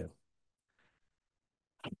doing here.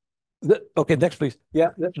 Okay, next, please. Yeah,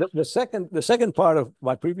 the second part of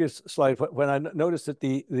my previous slide, when I noticed that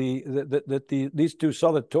these two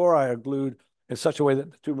solid tori are glued in such a way that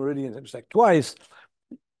the two meridians intersect twice,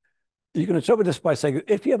 you can interpret this by saying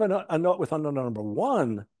if you have a knot with unknotting number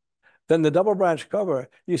 1, then the double branch cover,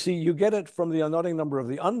 you see, you get it from the unknotting number of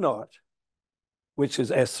the unknot, which is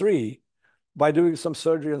S3, by doing some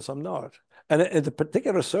surgery and some knot. And in the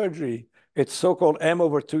particular surgery, it's so-called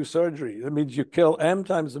M/2 surgery. That means you kill M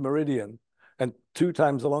times the meridian and 2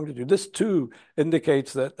 times the longitude. This 2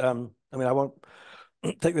 indicates that, I mean, I won't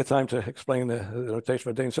take the time to explain the notation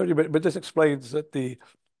for Dane surgery, but this explains that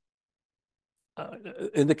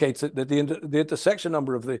indicates that the intersection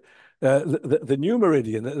number of the new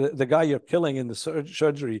meridian, the guy you're killing in the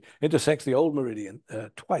surgery, intersects the old meridian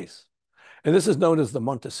twice. And this is known as the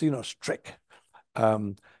Montesinos trick.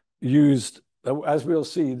 Used, as we'll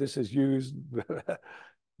see, this is used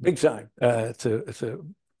big time to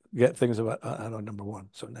get things about unknot number 1.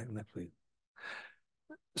 So next, please.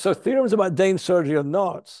 So theorems about Dane surgery on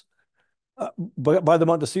knots by the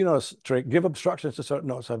Montesinos trick, give obstructions to certain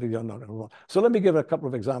knots having the unknown number one. So let me give a couple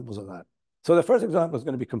of examples of that. So the first example is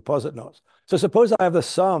going to be composite knots. So suppose I have the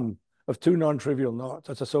sum of two non-trivial knots.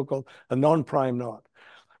 That's a so-called a non-prime knot.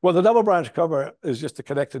 Well, the double branch cover is just the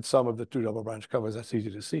connected sum of the two double branch covers. That's easy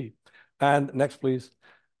to see. And next, please.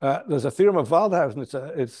 There's a theorem of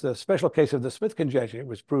Waldhausen. It's a special case of the Smith conjecture. It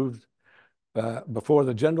was proved before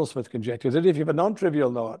the general Smith conjecture that if you have a non-trivial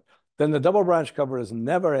knot, then the double branch cover is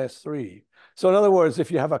never S3. So in other words, if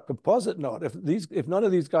you have a composite knot, if none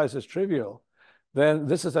of these guys is trivial, then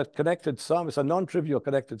this is a connected sum. It's a non-trivial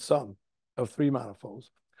connected sum of three manifolds.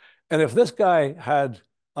 And if this guy had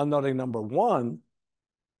unknotting number one,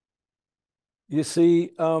 you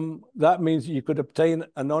see, that means you could obtain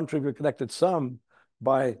a non-trivial connected sum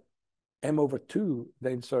by m/2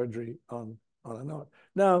 Dane surgery on a knot.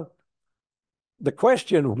 Now, the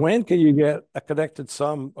question, when can you get a connected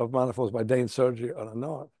sum of manifolds by Dane surgery on a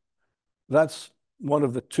knot? That's one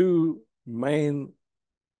of the two main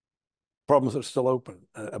problems that are still open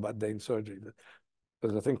about Dane surgery.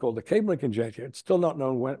 There's a thing called the Cabling conjecture. It's still not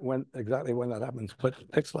known when exactly when that happens. But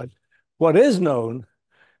next slide. What is known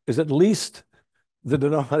is at least the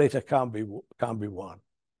denominator can't be one.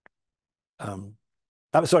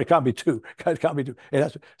 I'm sorry, can't be two. Can't be two. It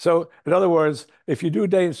has to. So in other words, if you do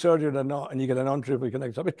Dane surgery on a knot and you get a non-trivially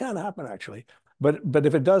connected sum, it can happen actually. But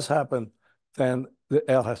if it does happen, then the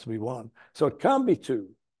L has to be one. So it can be two.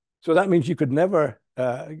 So that means you could never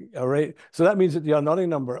array. So that means that the unknotting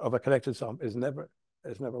number of a connected sum is never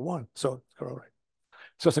one. So it's corollary.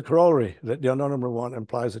 So it's a corollary that the unknown number one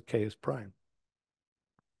implies that K is prime.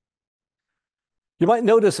 You might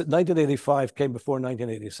notice that 1985 came before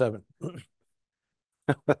 1987.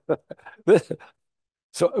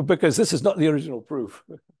 So because this is not the original proof.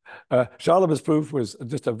 Charlemagne's proof was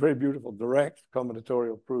just a very beautiful, direct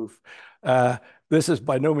combinatorial proof. This is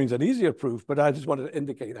by no means an easier proof, but I just wanted to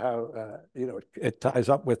indicate how it ties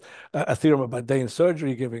up with a theorem about Dane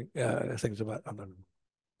surgery giving things about.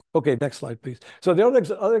 Okay, next slide, please. So the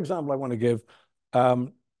other example I want to give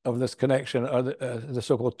of this connection are the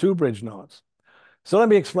so-called two-bridge knots. So let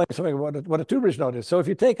me explain something about what a two-bridge knot is. So if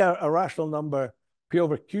you take a rational number P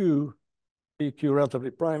over Q, Q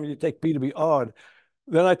relatively prime, you take P to be odd,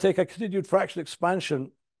 then I take a continued fraction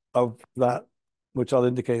expansion of that, which I'll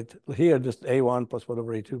indicate here, just A1 plus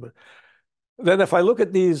whatever A2. But then if I look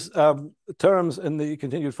at these terms in the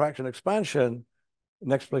continued fraction expansion,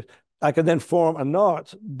 next place, I can then form a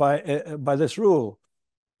knot by this rule.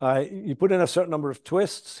 You put in a certain number of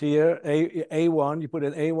twists here, A1, you put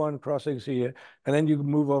in A1 crossings here, and then you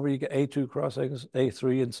move over, you get A2 crossings,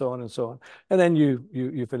 A3, and so on and so on. And then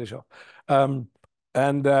you finish off.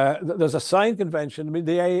 There's a sign convention. I mean,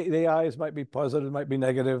 the I's might be positive, might be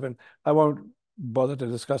negative, and I won't bother to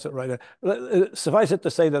discuss it right now. Suffice it to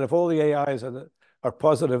say that if all the AIs are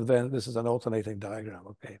positive, then this is an alternating diagram,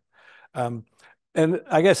 okay? And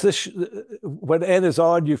I guess when n is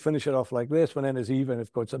odd, you finish it off like this. When n is even,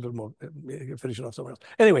 of course, a little more, you finish it off somewhere else.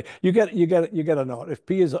 Anyway, you get a knot. If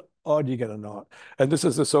P is odd, you get a knot. And this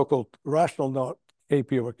is the so-called rational knot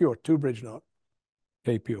KP over Q, or two-bridge knot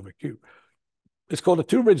KP over Q. It's called a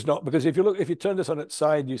two-bridge knot because if you turn this on its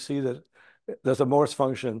side, you see that there's a Morse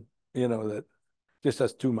function, that just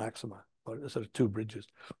has two maxima, or sort of two bridges.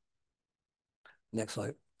 Next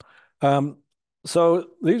slide. So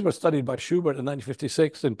these were studied by Schubert in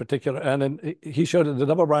 1956 in particular, and then he showed that the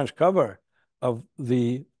double branch cover of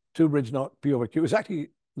the two-bridge knot P over Q is actually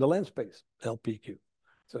the length space LPQ.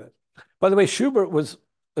 So, by the way, Schubert was,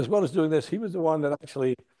 as well as doing this, he was the one that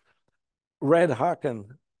actually read Haken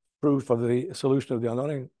proof of the solution of the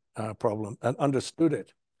unknotting problem and understood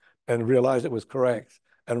it and realized it was correct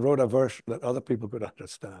and wrote a version that other people could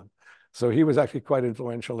understand. So he was actually quite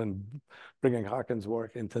influential in bringing Haken's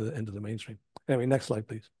work into the mainstream. Anyway, next slide,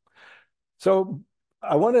 please. So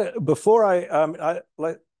I want to, before I'm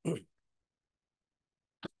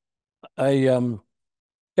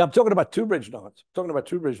talking about two-bridge knots.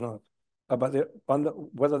 About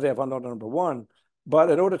whether they have unknown number one.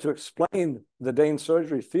 But in order to explain the Dane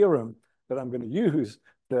surgery theorem that I'm going to use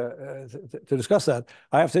to discuss that,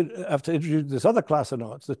 I have to introduce this other class of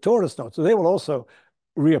knots, the torus knots. So they will also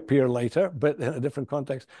reappear later, but in a different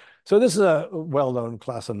context. So this is a well-known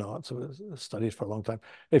class of knots, so it's studied for a long time.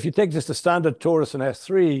 If you take just a standard torus in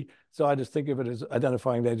S3, so I just think of it as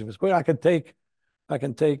identifying the edge of a square, I can take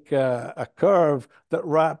a curve that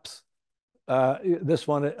wraps this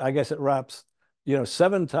one. I guess it wraps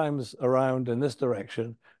 7 times around in this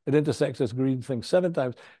direction. It intersects this green thing 7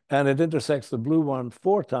 times, and it intersects the blue one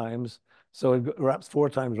 4 times. So it wraps 4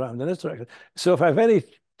 times around in this direction. So if I have any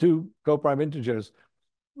two coprime integers,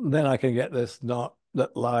 then I can get this knot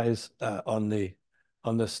that lies on the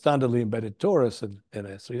standardly embedded torus in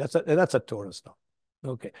S3. That's a torus knot.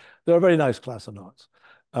 Okay, they're a very nice class of knots.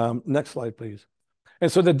 Next slide, please.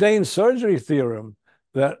 And so the Dane surgery theorem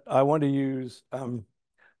that I want to use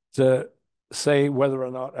to say whether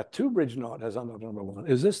or not a two-bridge knot has unknot number one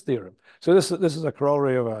is this theorem. So this is a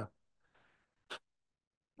corollary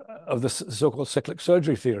of the so-called cyclic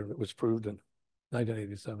surgery theorem that was proved in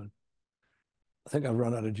 1987. I think I've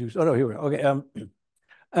run out of juice. Oh no, here we go. Okay,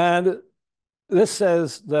 and this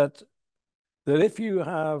says that if you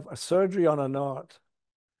have a surgery on a knot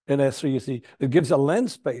in S3, you see, it gives a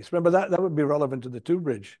length space. Remember that would be relevant to the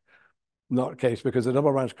two-bridge knot case because the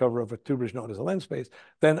double branch cover of a two-bridge knot is a length space.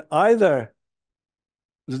 Then either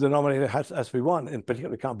the denominator has to be one, in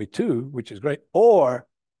particular it can't be two, which is great, or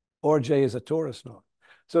J is a torus knot.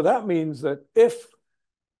 So that means that if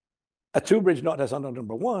a two-bridge knot has unknot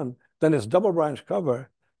number one, then its double branch cover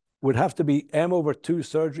would have to be M over 2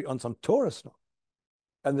 surgery on some torus knot.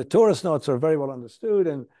 And the torus knots are very well understood,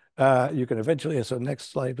 and you can eventually, so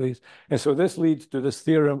next slide, please. And so this leads to this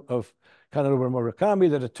theorem of Kananobu and Murakami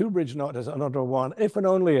that a two-bridge knot has unknot number one if and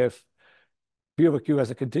only if P over Q has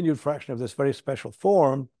a continued fraction of this very special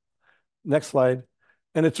form. Next slide.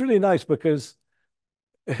 And it's really nice because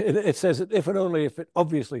it says that if and only if it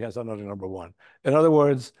obviously has unknot number one. In other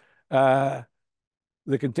words, the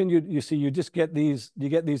continued, you see, you just get these, you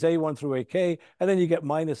get these A1 through AK, and then you get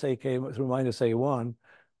minus AK through minus A1.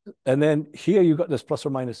 And then here you've got this plus or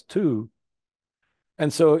minus 2.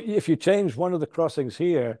 And so if you change one of the crossings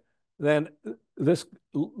here, then this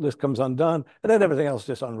comes undone, and then everything else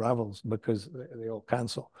just unravels because they all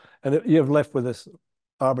cancel. And you're left with this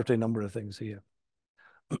arbitrary number of things here.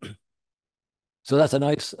 So that's a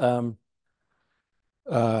nice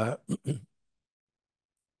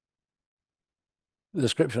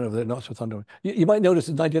description of the knots with unknown. You might notice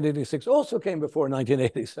that 1986 also came before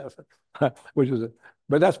 1987, which is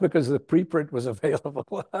but that's because the preprint was available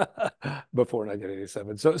before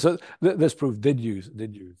 1987. So this proof did use the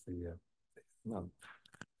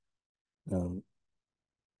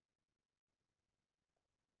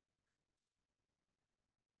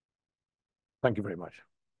thank you very much.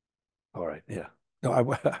 All right, yeah. No, I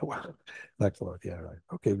thanks a lot. Yeah, right.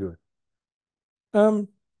 Okay, good.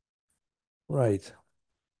 Right.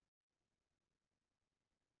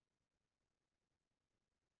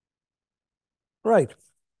 Right.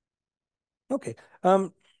 Okay.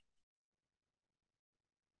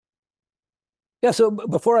 Yeah, so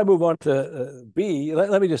before I move on to B,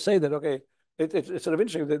 let me just say that, okay, it's sort of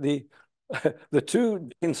interesting that the two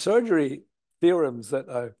in surgery theorems that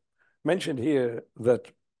I mentioned here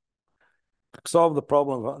that solve the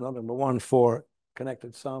problem of number one for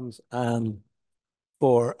connected sums and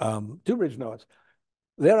for two-bridge knots,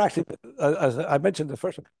 they're actually, as I mentioned the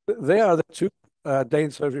first one, they are the two Dane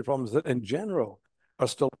surgery problems that in general are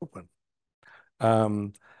still open.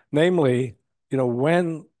 Namely,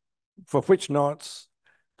 for which knots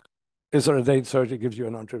is there a Dane surgery gives you a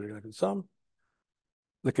non-trivial connected sum?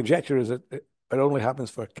 The conjecture is that it only happens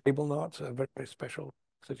for cable knots, a very, very special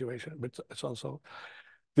situation, but it's also.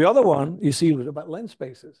 The other one, you see, was about length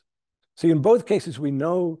spaces. See, in both cases, we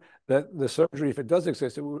know that the surgery, if it does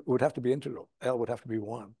exist, it would have to be integral. L would have to be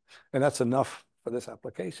 1. And that's enough for this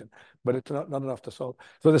application, but it's not enough to solve.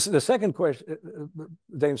 So the second question,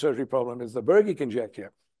 Dane surgery problem is the Berge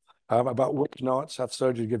conjecture about which knots have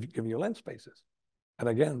surgery give you length spaces. And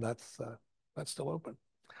again, that's still open.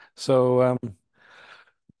 So,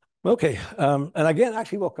 okay. And again,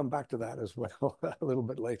 actually, we'll come back to that as well a little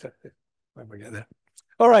bit later when we get there.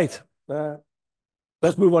 All right.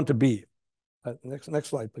 Let's move on to B. Next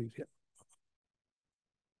slide, please. Yeah.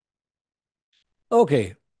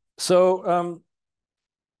 Okay. So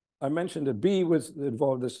I mentioned that B was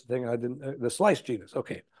involved this thing. I didn't the slice genus.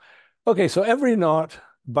 Okay. Okay. So every knot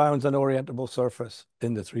bounds an orientable surface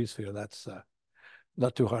in the 3-sphere. That's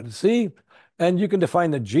not too hard to see. And you can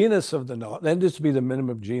define the genus of the knot. Then this would be the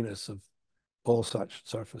minimum genus of all such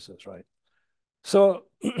surfaces, right? So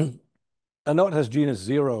a knot has genus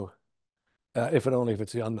 0 if and only if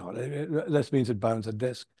it's the unknot. This means it bounds a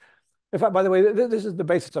disk. In fact, by the way, this is the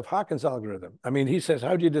basis of Haken's algorithm. I mean, he says,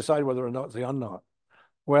 how do you decide whether or not it's the unknot?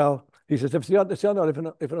 Well, he says, it's the unknot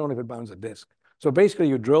if and only if it bounds a disk. So basically,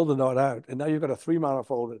 you drill the knot out, and now you've got a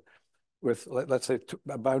 3-manifold with, let's say,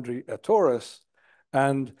 a boundary, a torus.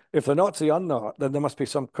 And if the knot's the unknot, then there must be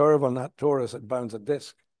some curve on that torus that bounds a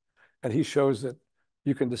disk. And he shows that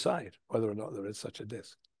you can decide whether or not there is such a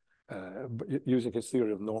disk using his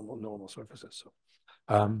theory of normal surfaces.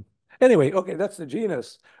 So anyway, okay, that's the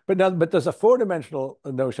genus. But there's a 4-dimensional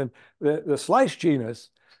notion. The slice genus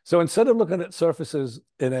So instead of looking at surfaces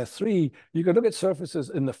in S3, you can look at surfaces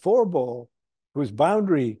in the 4-ball whose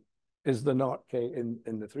boundary is the knot K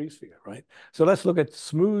in the 3 sphere, right? So let's look at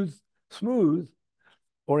smooth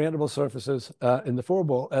orientable surfaces in the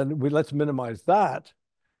 4-ball, and let's minimize that.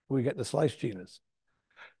 We get the slice genus.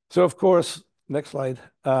 So of course, next slide,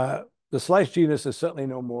 the slice genus is certainly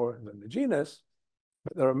no more than the genus,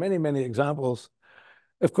 but there are many, many examples.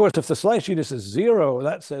 Of course, if the slice genus is 0,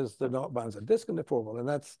 that says the knot bounds a disk in the 4-ball, and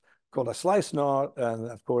that's called a slice knot.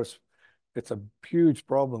 And of course, it's a huge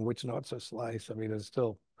problem which knots are slice. I mean, it's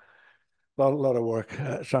still a lot of work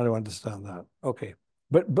trying to understand that. Okay,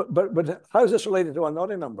 but how is this related to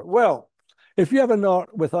unknotting number? Well, if you have a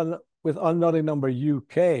knot with unknotting number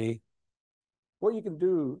UK, what you can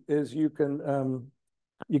do is you can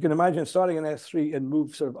imagine starting in S3 and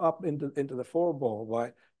move sort of up into the 4-ball,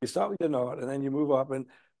 right? You start with your knot and then you move up. And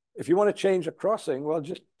if you want to change a crossing, well,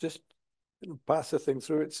 just pass the thing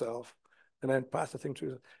through itself and then pass the thing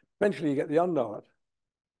through. Eventually you get the unknot.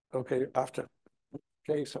 Okay, after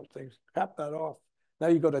K something, cap that off. Now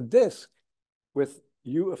you got a disk with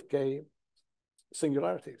U of K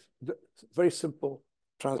singularities. Very simple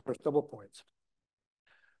transverse double points.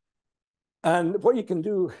 And what you can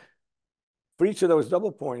do for each of those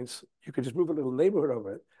double points, you can just move a little neighborhood of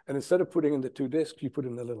it. And instead of putting in the 2 disks, you put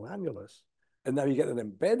in the little annulus. And now you get an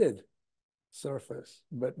embedded surface,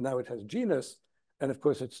 but now it has genus. And of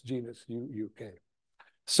course, it's genus UK.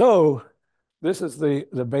 So this is the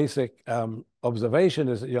basic observation,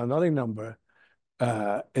 is that your unknotting number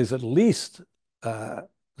is at least the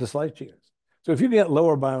slice genus. So if you get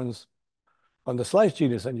lower bounds on the slice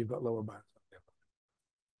genus, then you've got lower bounds on the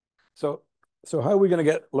other. So how are we going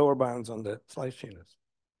to get lower bounds on the slice genus?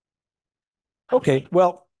 Okay,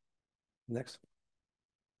 well, next.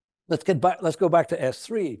 Let's go back to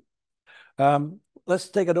S3. Let's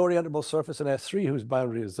take an orientable surface in S3 whose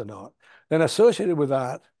boundary is the knot. Then associated with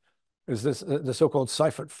that is the so-called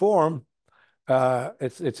Seifert form.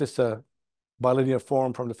 It's just a bilinear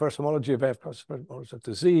form from the first homology of F cos homology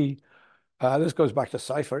to Z. This goes back to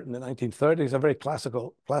Seifert in the 1930s, a very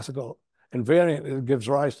classical invariant. It gives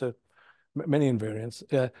rise to many invariants.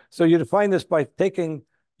 So you define this by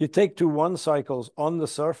you take 2 1 cycles on the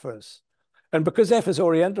surface. And because F is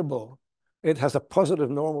orientable, it has a positive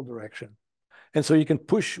normal direction. And so you can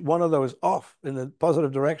push one of those off in the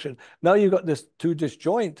positive direction. Now you've got this 2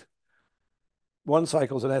 disjoint 1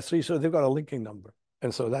 cycles in S3, so they've got a linking number.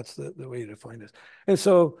 And so that's the way you define this. And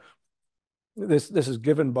so this is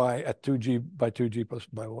given by a 2G by 2G plus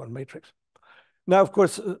by 1 matrix. Now, of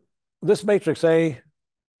course, this matrix A,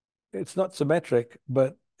 it's not symmetric,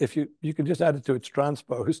 but if you can just add it to its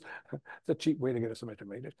transpose, it's a cheap way to get a symmetric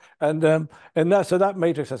matrix. And so that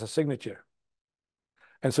matrix has a signature.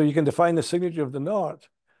 And so you can define the signature of the knot,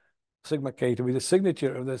 sigma K, to be the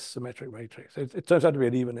signature of this symmetric matrix. It turns out to be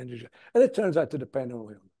an even integer. And it turns out to depend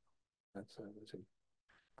only on that's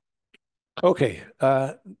okay,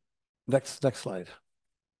 next slide.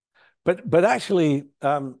 But actually,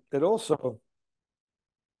 it also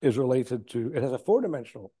is related to, it has a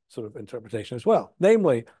 4-dimensional sort of interpretation as well.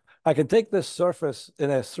 Namely, I can take this surface in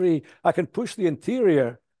S3, I can push the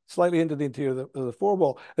interior slightly into the interior of the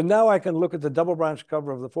 4-ball, and now I can look at the double branch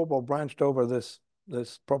cover of the 4-ball branched over this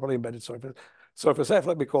properly embedded surface F.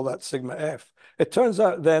 Let me call that sigma F. It turns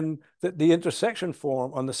out then that the intersection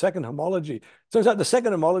form on the second homology, turns out the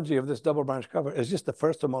second homology of this double branch cover is just the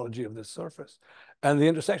first homology of this surface. And the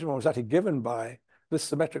intersection form is actually given by, this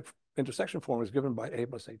symmetric intersection form is given by A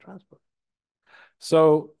plus A transpose.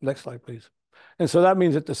 So next slide, please. And so that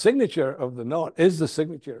means that the signature of the knot is the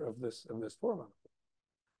signature of this form.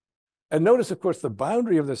 And notice, of course, the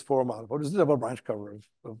boundary of this form manifold is the double branch cover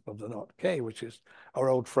of the knot K, which is our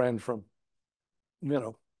old friend from,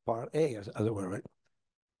 part A, as it were, right?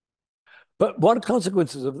 But what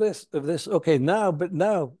consequences of this? Okay, now,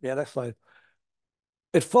 yeah, next slide.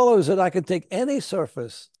 It follows that I can take any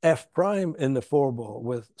surface F prime in the 4-ball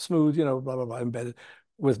with smooth, blah, blah, blah, embedded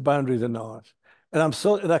with boundary the knot. And I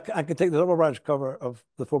can take the double branch cover of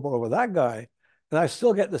the 4-ball over that guy, and I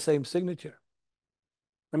still get the same signature.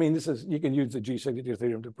 I mean, you can use the G signature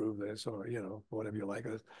theorem to prove this, or, whatever you like.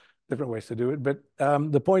 There's different ways to do it. But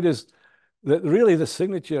the point is that really the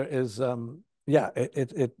signature is,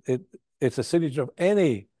 it's a signature of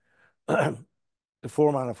any the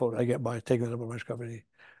 4 manifold I get by taking the double branch cover.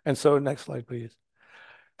 And so next slide, please.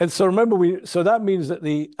 And so remember, so that means that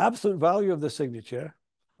the absolute value of the signature,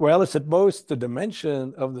 well, it's at most the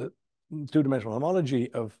dimension of the 2-dimensional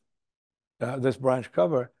homology of this branch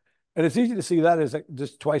cover. And it's easy to see that as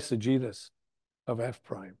just twice the genus of F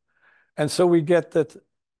prime. And so we get that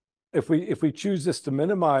if we choose this to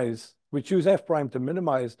minimize we choose f prime to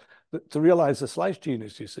minimize, to realize the slice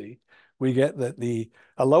genus, you see, we get that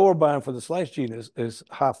a lower bound for the slice genus is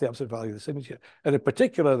half the absolute value of the signature. And in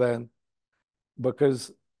particular then,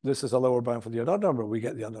 because this is a lower bound for the unknown number, we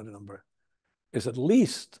get the unknown number is at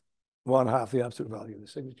least 1/2 the absolute value of the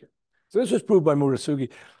signature. So this was proved by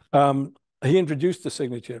Murasugi. He introduced the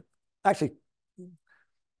signature. Actually,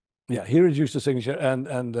 yeah, he introduced the signature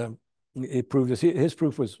and he proved this. His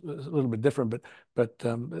proof was a little bit different, but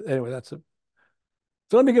anyway, that's it.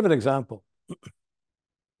 So let me give an example.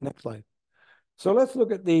 Next slide. So let's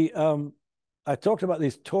look at I talked about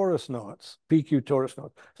these torus knots, PQ torus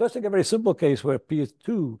knots. So let's take a very simple case where P is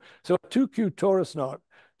 2. So a 2Q torus knot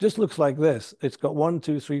just looks like this. It's got 1,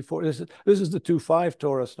 2, 3, 4. This is the 2-5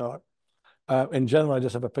 torus knot. In general, I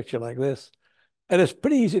just have a picture like this. And it's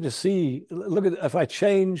pretty easy to see. Look at, if I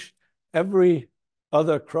change every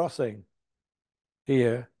other crossing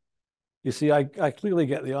here, you see I clearly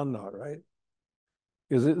get the unknot, right?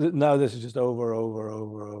 Because now this is just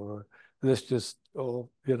over. This just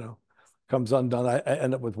all, comes undone. I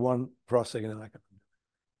end up with one crossing and then I can.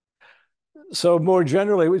 So more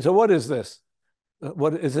generally, so what is this?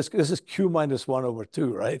 What is this? This is Q minus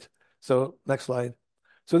 1/2, right? So next slide.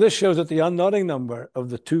 So this shows that the unknotting number of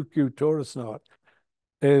the 2Q torus knot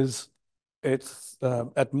is, it's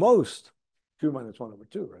at most Q minus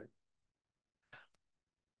 1/2, right?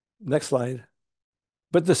 Next slide.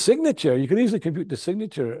 But the signature, you can easily compute the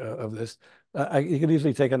signature of this. You can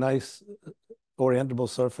easily take a nice orientable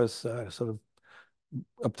surface, sort of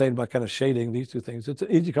obtained by kind of shading these two things. It's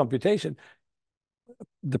an easy computation,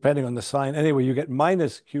 depending on the sign. Anyway, you get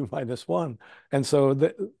minus Q minus 1. And so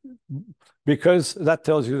because that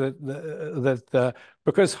tells you that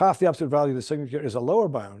because half the absolute value of the signature is a lower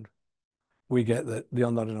bound, we get that the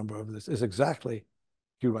unknotted number of this is exactly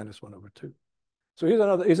Q minus 1/2. So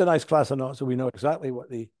here's a nice class of knots, so we know exactly what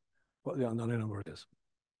the unknotted number is.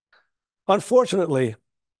 Unfortunately,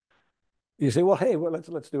 you say, well, hey,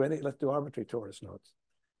 let's do arbitrary torus knots.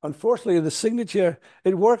 Unfortunately, the signature,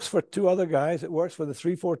 it works for two other guys. It works for the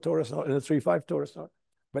 3-4 torus knot and the 3-5 torus knot,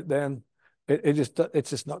 but then it's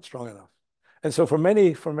just not strong enough. And so for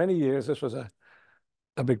many years, this was a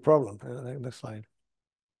big problem. Next slide.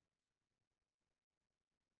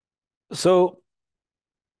 So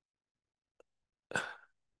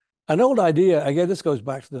an old idea, again, this goes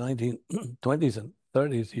back to the 1920s and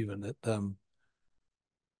 30s even, that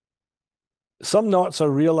some knots are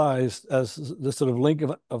realized as the sort of link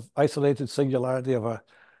of isolated singularity of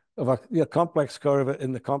a complex curve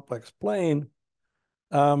in the complex plane.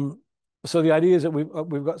 So the idea is that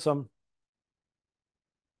we've got some.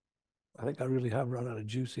 I think I really have run out of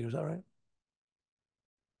juice here. Is that right?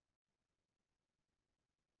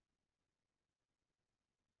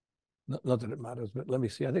 Not that it matters, but let me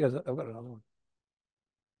see. I think I've got another one.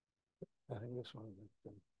 I think this one.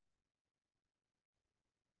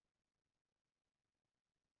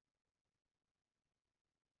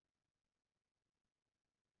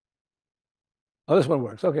 Oh, this one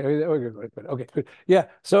works. Okay, good. Okay, good. Yeah.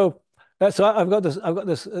 So I've got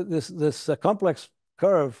this complex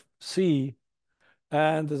curve C,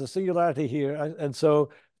 and there's a singularity here, and so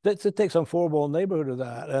it takes some four-ball neighborhood of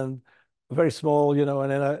that, and very small,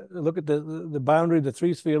 and then I look at the boundary, the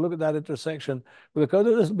 3-sphere. Look at that intersection with the code.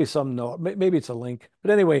 This will be some knot. Maybe it's a link,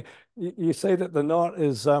 but anyway, you say that the knot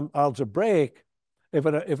is algebraic if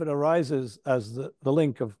it arises as the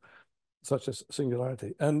link of such a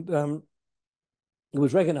singularity, and it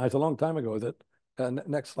was recognized a long time ago that,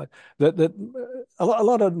 next slide, that a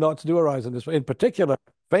lot of knots do arise in this way. In particular,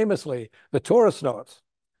 famously, the torus knots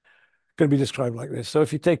can be described like this. So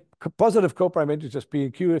if you take positive coprime integers P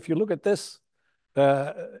and Q, if you look at this,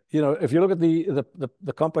 if you look at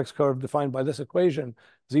the complex curve defined by this equation,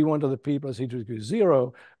 Z1 to the P plus Z2 to the Q is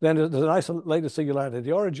 0, then there's an isolated singularity at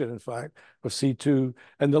the origin, in fact, of C2,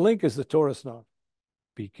 and the link is the torus knot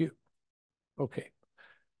PQ. Okay.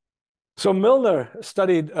 So Milner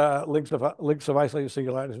studied links of isolated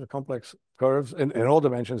singularities with complex curves in all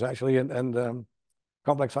dimensions, actually, and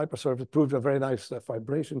complex hypersurface proved a very nice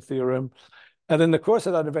vibration theorem. And in the course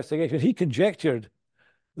of that investigation, he conjectured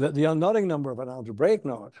that the unknotting number of an algebraic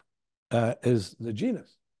knot is the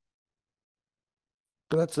genus.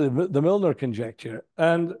 So that's the Milner conjecture.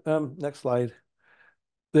 And next slide.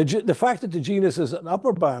 The fact that the genus is an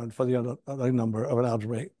upper bound for the unknotting number of an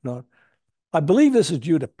algebraic knot, I believe this is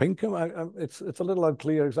due to Pinkham. It's a little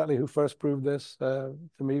unclear exactly who first proved this to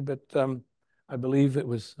me, but I believe it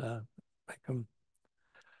was Pinkham.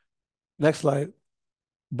 Next slide.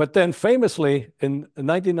 But then famously in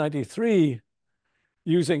 1993,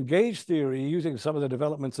 using gauge theory, using some of the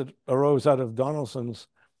developments that arose out of Donaldson's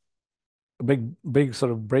a big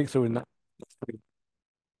sort of breakthrough in that.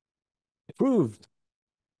 Proved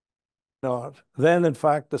not, then in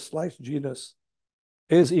fact the slice genus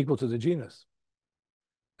is equal to the genus.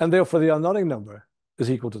 And therefore the unknotting number is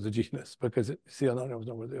equal to the genus because it's the unknotting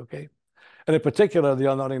number, okay? And in particular, the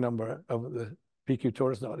unknotting number of the PQ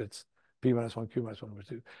torus knot, it's P minus 1, Q minus 1 over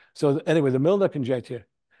 2. So anyway, the Milnor conjecture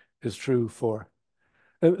is true for,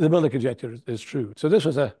 the Milnor conjecture is true. So this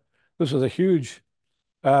was a huge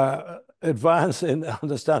advance in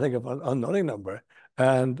understanding of unknotting number.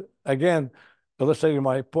 And again, illustrating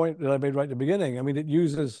my point that I made right at the beginning, I mean, it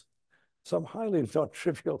uses some highly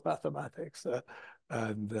non-trivial mathematics.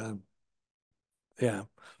 Yeah.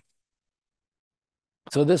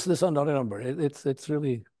 So this unknotting number, it's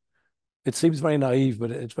really, it seems very naive,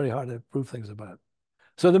 but it's very hard to prove things about.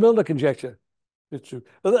 So the Milnor conjecture is true.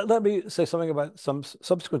 Let me say something about some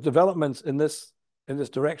subsequent developments in this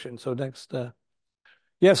direction. So next,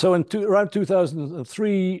 yeah. So around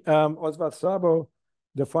 2003, Oswald Szabo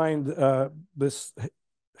defined this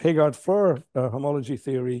Heegard-Furr homology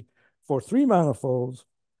theory for 3 manifolds,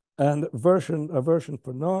 and a version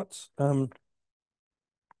for knots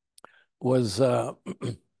was they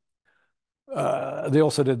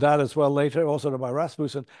also did that as well later, also by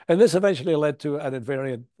Rasmussen. And this eventually led to an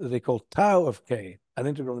invariant that they call tau of k, an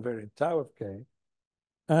integral invariant tau of k.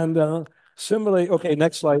 And similarly, okay,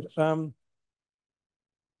 next slide.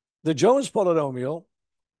 The Jones polynomial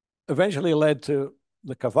eventually led to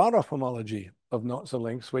the Kavarov homology of knots and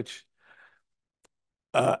links, which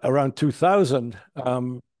around 2000,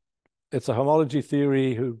 it's a homology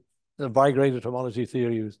theory a bigraded homology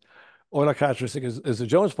theory whose Euler characteristic is the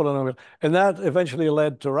Jones polynomial. And that eventually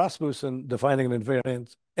led to Rasmussen defining an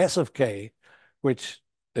invariant S of k, which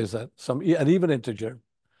is an even integer.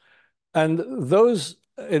 And those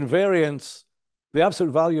invariants, the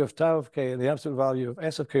absolute value of tau of k and the absolute value of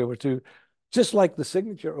S of k over 2, just like the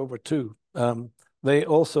signature over 2, they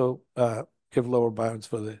also give lower bounds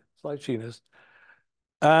for the slice genus.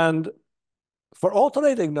 And for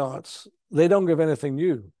alternating knots, they don't give anything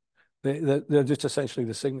new. They're just essentially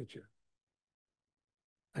the signature.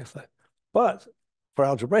 Next slide. But for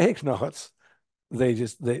algebraic knots, they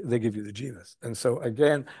give you the genus. And so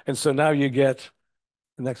again, now you get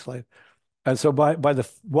the next slide. And so by the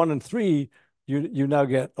 1 and 3, you now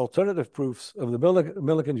get alternative proofs of the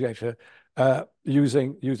Milnor conjecture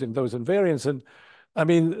using those invariants. And I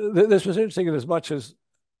mean, this was interesting in as much as,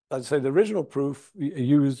 I'd say, the original proof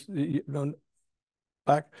used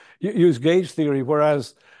gauge theory,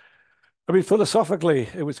 whereas, I mean, philosophically,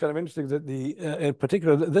 it was kind of interesting that in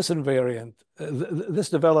particular, this invariant, this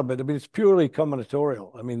development, I mean, it's purely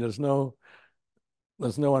combinatorial. I mean, there's no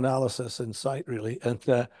analysis in sight really, and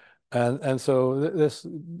so now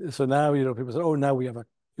people say, oh, now we have a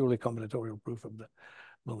purely combinatorial proof of the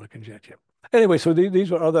Milnor conjecture. Anyway, so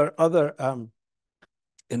these were other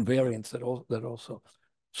invariants that also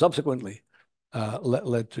subsequently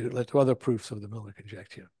led to other proofs of the Milnor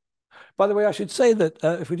conjecture. By the way, I should say that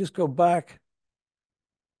if we just go back,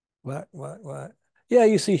 yeah,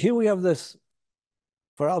 you see here we have this,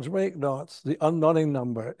 for algebraic knots, the unknotting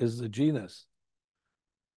number is the genus.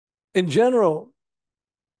 In general,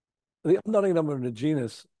 the unknotting number and the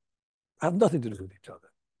genus have nothing to do with each other.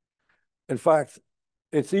 In fact,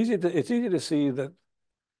 it's easy to see that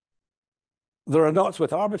there are knots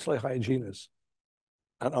with arbitrarily high genus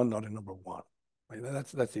and unknotting number 1. I mean,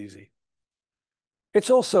 that's easy. It's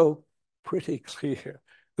also pretty clear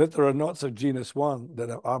that there are knots of genus 1 that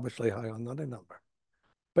are arbitrarily high unknotting number,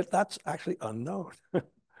 but that's actually unknown.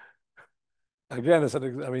 Again, it's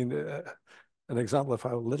an example of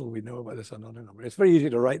how little we know about this unknotting number. It's very easy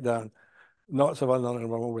to write down knots of unknotting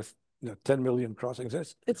number with 10 million crossings.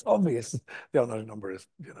 It's obvious the unknotting number is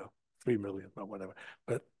 3 million or whatever,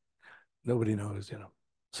 but nobody knows.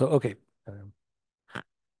 So okay,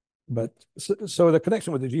 but so the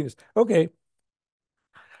connection with the genus. Okay,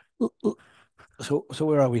 so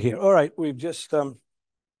where are we here? All right, we've just all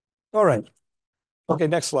right. Okay,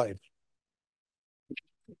 next slide.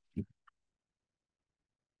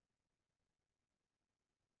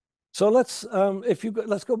 So let's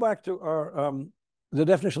go back to our the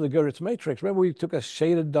definition of the Goeritz matrix. Remember, we took a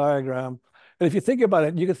shaded diagram, and if you think about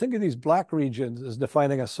it, you can think of these black regions as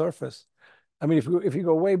defining a surface. I mean, if you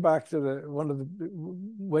go way back to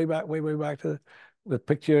way back to the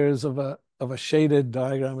pictures of a shaded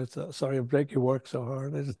diagram. It's sorry to break your work so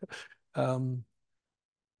hard.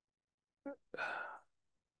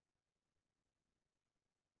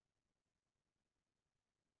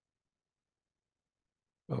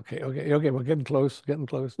 Okay, we're getting close.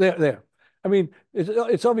 There. I mean,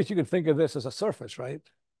 it's obvious you can think of this as a surface, right?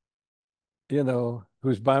 you know,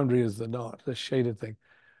 whose boundary is the knot, the shaded thing.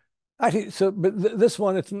 Actually, so, but this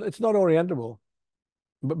one, it's not orientable,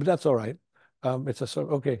 but that's all right. It's a sort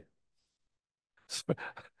of, okay.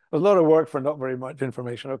 A lot of work for not very much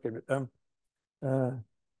information. Okay,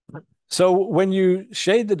 but so when you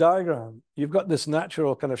shade the diagram, you've got this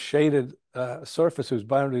natural kind of shaded surface whose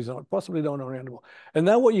boundaries are possibly non-orientable. And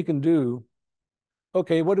now what you can do,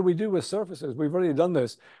 okay, what do we do with surfaces? We've already done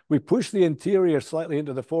this. We push the interior slightly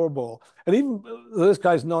into the foreball. And even though this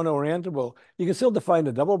guy's non-orientable, you can still define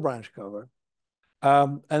a double branch cover.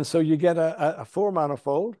 And so you get a four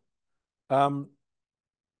manifold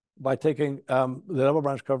by taking the double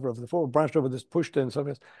branch cover of the four branched over this pushed in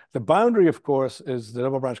surface. The boundary, of course, is the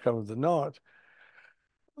double branch cover of the knot.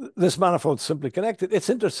 This manifold is simply connected. Its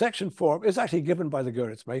intersection form is actually given by the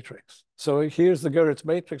Goeritz matrix. So here's the Goeritz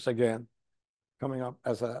matrix again, coming up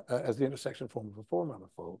as the intersection form of a four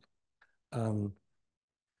manifold.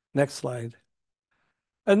 Next slide.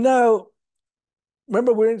 And now,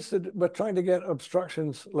 remember, we're trying to get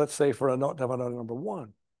obstructions, let's say, for a knot to have a knot number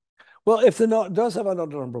one. Well, if the knot does have a knot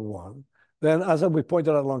number one, then as we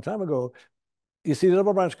pointed out a long time ago, you see the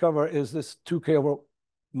double branch cover is this 2k over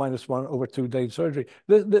minus 1 over 2 Tait surgery.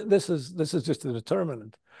 This is just the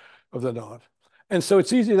determinant of the knot. And so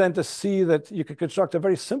it's easy then to see that you could construct a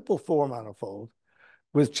very simple four manifold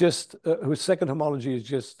with just whose second homology is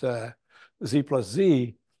just z plus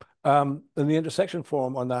z. And the intersection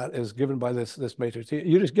form on that is given by this matrix.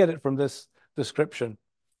 You just get it from this description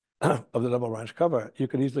of the double branch cover. You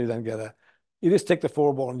can easily then get you just take the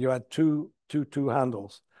foreball and you add two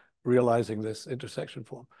handles, realizing this intersection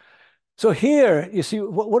form. So here, you see,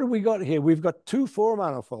 what have we got here? We've got two four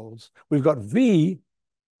manifolds. We've got V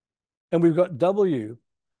and we've got W.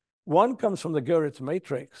 One comes from the Goeritz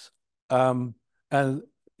matrix. And,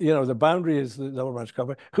 you know, the boundary is the double branch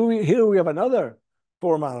cover. Here we have another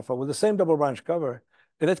four manifold with the same double branch cover.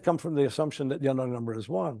 And it comes from the assumption that the unknown number is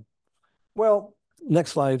one. Well,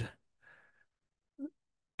 next slide.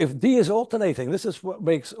 If D is alternating, this is what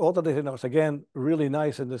makes alternating knots, again, really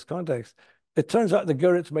nice in this context. It turns out the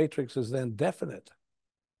Goeritz matrix is then definite.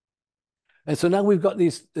 And so now we've got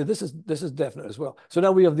these, this is definite as well. So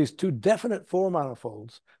now we have these two definite four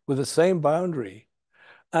manifolds with the same boundary.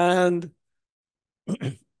 And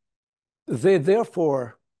they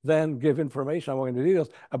therefore then give information, I won't go into details,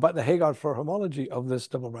 about the Haygaard-Furr homology of this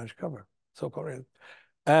double branch cover, so-called.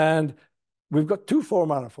 And we've got two four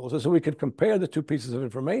manifolds, and so we could compare the two pieces of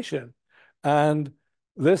information. And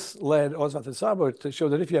this led Oswald and Sabo to show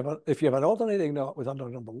that if you have an alternating knot with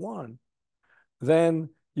unknown number one, then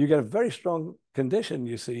you get a very strong condition,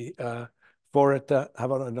 you see, for it to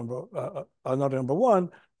have unknown number one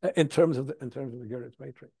in terms of the Goeritz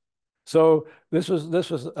matrix. So this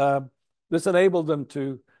enabled them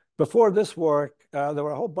to. Before this work, there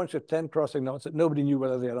were a whole bunch of 10 crossing knots that nobody knew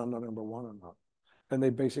whether they had unknown number one or not. And they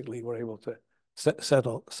basically were able to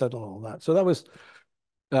settle all that. So that was,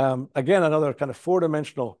 again, another kind of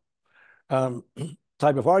four-dimensional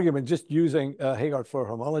type of argument, just using Haygaard-Furr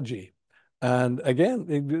homology. And again,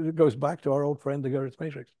 it goes back to our old friend, the Goeritz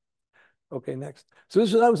matrix. Okay, next. So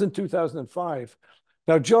that was in 2005.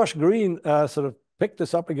 Now, Josh Green sort of picked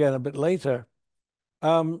this up again a bit later.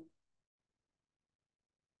 Well,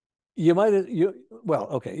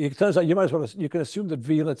 okay. It turns out you might as well, you can assume that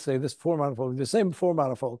V, let's say this four manifold, the same four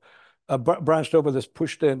manifold, branched over this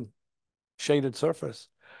pushed in shaded surface.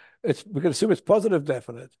 We can assume it's positive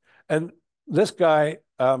definite. And this guy,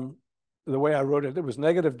 the way I wrote it, it was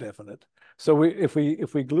negative definite. So if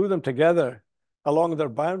we glue them together along their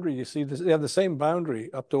boundary, you see they have the same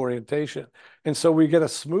boundary up to orientation. And so we get a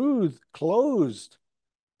smooth, closed,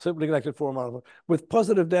 simply connected four manifold with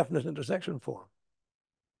positive definite intersection form.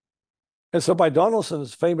 And so by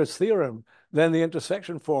Donaldson's famous theorem, then the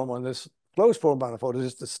intersection form on this closed form manifold is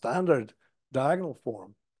just the standard diagonal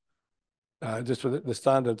form, just with the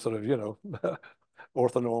standard sort of, you know,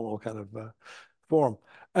 orthonormal kind of form.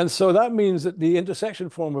 And so that means that the intersection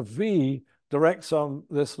form of V directs on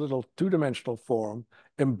this little two-dimensional form,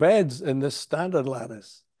 embeds in this standard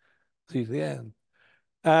lattice, see the end.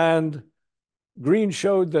 And Green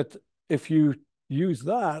showed that if you use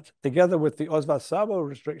that together with the Oswald-Sabo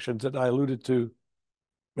restrictions that I alluded to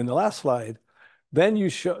in the last slide, then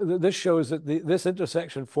this shows that this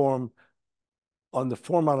intersection form on the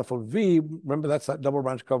four manifold V, remember that's that double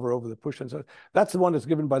branch cover over the push and so that's the one that's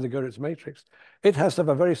given by the Goeritz matrix. It has to have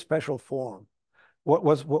a very special form,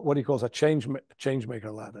 what he calls a change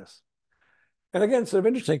maker lattice. And again, sort of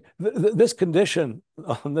interesting, this condition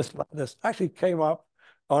on this lattice actually came up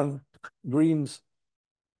on Green's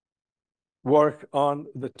work on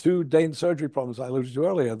the two Dane surgery problems I alluded to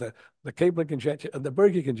earlier, the Capelin conjecture and the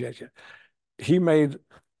Berge conjecture. he made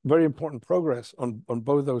very important progress on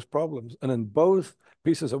both those problems. And in both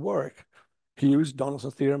pieces of work, he used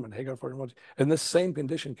Donaldson's theorem and Hagar for homology. And this same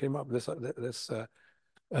condition came up, the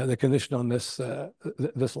condition on this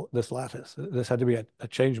lattice. This had to be a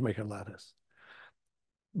change-maker lattice.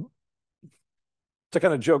 It's a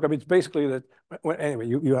kind of joke. I mean, it's basically that, anyway,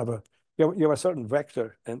 you have a certain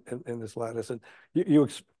vector in this lattice, and you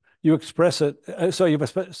express it. So you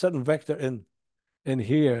have a certain vector in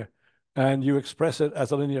here, and you express it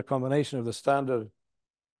as a linear combination of the standard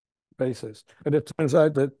basis. And it turns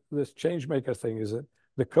out that this change-maker thing is that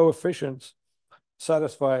the coefficients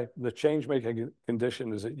satisfy the change-maker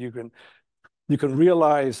condition, is that you can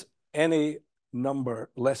realize any number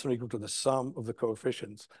less than or equal to the sum of the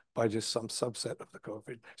coefficients by just some subset of the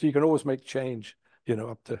coefficient. So you can always make change,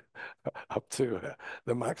 up to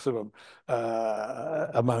the maximum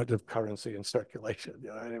amount of currency in circulation.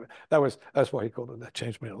 Anyway, that's why he called it the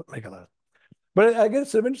change-maker lattice. But I guess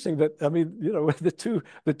it's sort of interesting that, I mean, the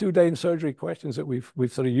two Dane surgery questions that we've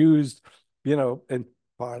sort of used, in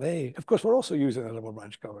part A. Of course, we're also using a double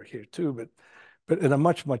branch cover here too, but in a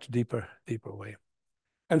much, much deeper way.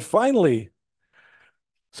 And finally,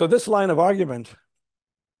 so this line of argument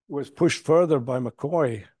was pushed further by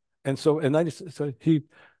McCoy. And so so he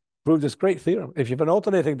proved this great theorem. If you have an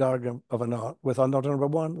alternating diagram of a knot with unknown number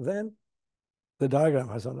 1, then the diagram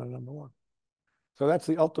has unknown number 1. So that's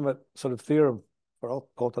the ultimate sort of theorem for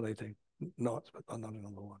alternating knots with unknown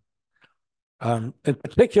number 1. In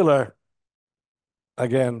particular,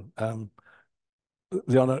 again,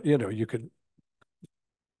 you can.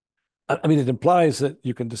 I mean, it implies that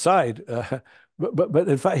you can decide, but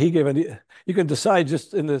in fact, he gave you can decide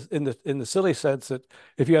just in the silly sense that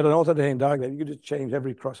if you had an alternating diagram, you could just change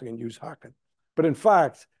every crossing and use Haken. But in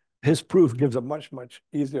fact, his proof gives a much, much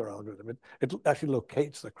easier algorithm. It actually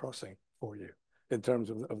locates the crossing for you in terms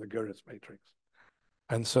of the Goerritz matrix.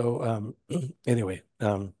 And so anyway,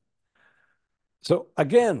 so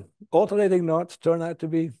again, alternating knots turn out to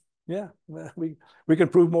be, yeah, we can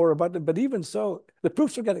prove more about them, but even so, the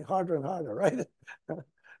proofs are getting harder and harder, right?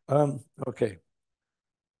 Okay.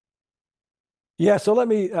 Yeah, so let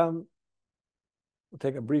me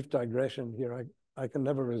take a brief digression here. I can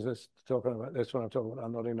never resist talking about this when I'm talking about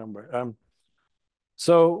unknotting number.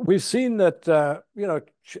 So we've seen that,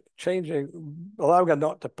 allowing a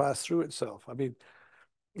knot to pass through itself. I mean,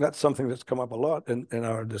 that's something that's come up a lot in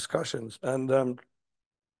our discussions. And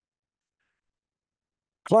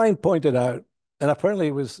Klein pointed out, and apparently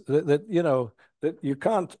it was that you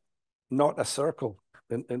can't knot a circle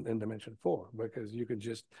in dimension 4, because you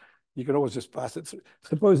can always just pass it through.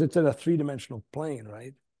 Suppose it's in a 3-dimensional plane,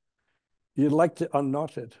 right? You'd like to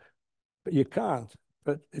unknot it, but you can't.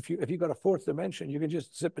 But if you got a 4th dimension, you can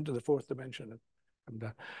just zip into the 4th dimension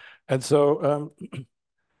and so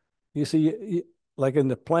you see, like in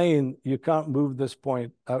the plane, you can't move this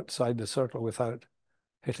point outside the circle without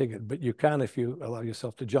hitting it, but you can if you allow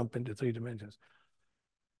yourself to jump into 3 dimensions.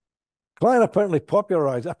 Klein apparently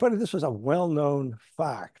this was a well-known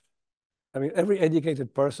fact. I mean, every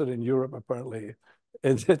educated person in Europe apparently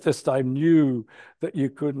at this time knew that you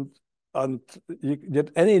couldn't,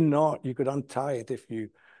 any knot, you could untie it if you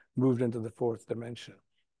moved into the 4th dimension.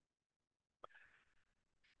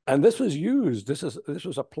 And this was used, this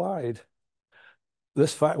was applied,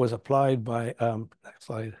 this fact was applied by, next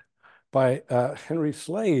slide, by Henry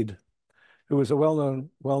Slade, who was a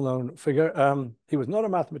well-known figure. He was not a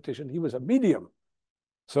mathematician, he was a medium.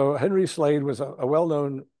 So Henry Slade was a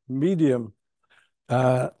well-known medium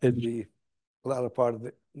in the latter part of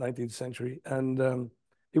the 19th century. And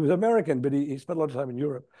he was American, but he spent a lot of time in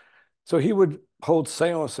Europe. So he would hold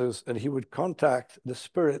seances and he would contact the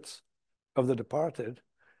spirits of the departed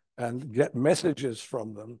and get messages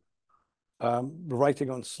from them, writing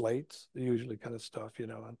on slates, the usually kind of stuff,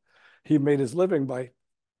 and he made his living by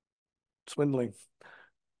swindling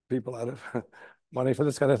people out of money for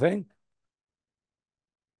this kind of thing.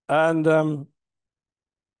 And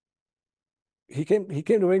he came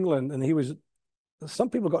to England, and some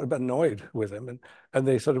people got a bit annoyed with him, and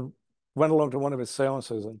they sort of went along to one of his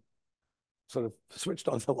seances and sort of switched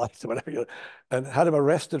on the lights or whatever, and had him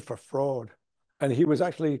arrested for fraud. And he was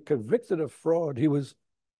actually convicted of fraud. He was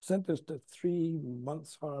sentenced to 3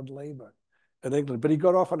 months hard labor in England, but he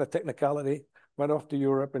got off on a technicality, went off to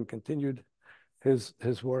Europe and continued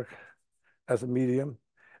his work as a medium.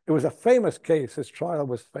 It was a famous case. His trial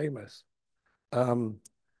was famous.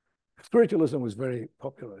 Spiritualism was very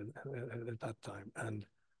popular at that time. And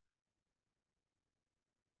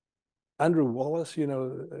Andrew Wallace,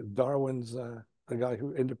 Darwin's, the guy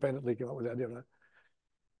who independently came up with the idea,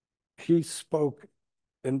 he spoke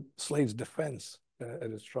in Slade's defense at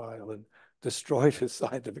his trial. And destroyed his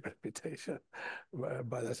scientific reputation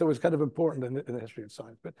by that. So it was kind of important in the history of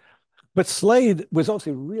science. But Slade was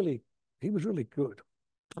also he was really good.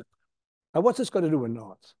 Now, what's this got to do with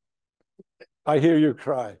knots? I hear you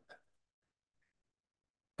cry.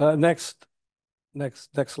 Next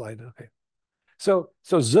slide. Okay. So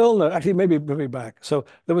Zöllner, actually maybe back. So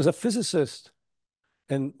there was a physicist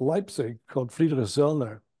in Leipzig called Friedrich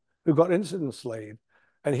Zöllner who got interested in Slade,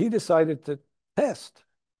 and he decided to test,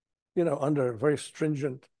 under very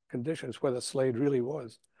stringent conditions, whether Slade really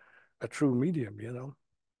was a true medium.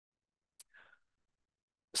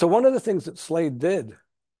 So one of the things that Slade did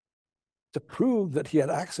to prove that he had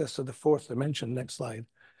access to the fourth dimension, next slide,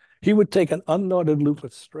 he would take an unknotted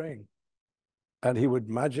looplet string and he would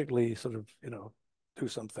magically sort of, do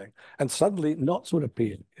something. And suddenly knots would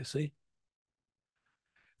appear, you see?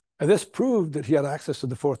 And this proved that he had access to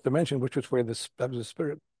the fourth dimension, which was where that was the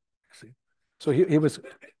spirit, you see? So he was,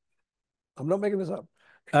 I'm not making this up.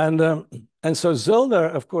 And so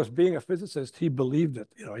Zöllner, of course, being a physicist, he believed it.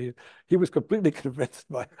 He was completely convinced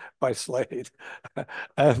by Slade,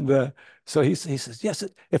 and so he says, yes,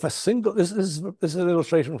 if a single, this is an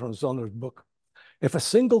illustration from Zöllner's book. If a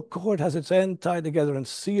single cord has its end tied together and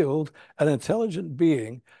sealed, an intelligent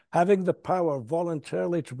being having the power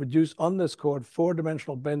voluntarily to produce on this cord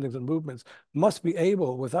four-dimensional bendings and movements must be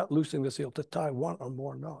able, without loosening the seal, to tie one or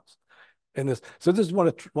more knots. In this, so this is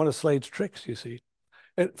one of Slade's tricks, you see.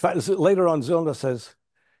 In fact, later on, Zöllner says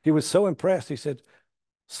he was so impressed. He said,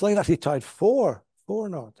 Slade actually tied four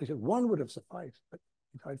knots. He said one would have sufficed, but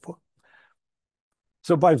he tied four.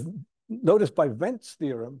 So notice by Wendt's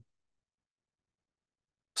theorem,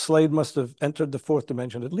 Slade must have entered the fourth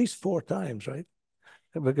dimension at least 4 times, right?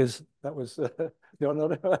 Because that was the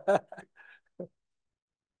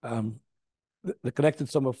connected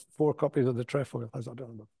sum of 4 copies of the trefoil has a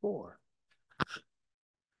number 4.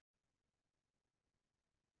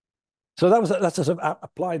 So that's a sort of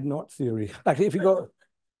applied knot theory. Actually, if you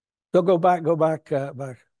go back.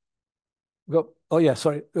 Oh yeah,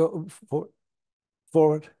 sorry.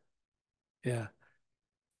 Forward. Yeah.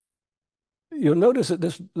 You'll notice that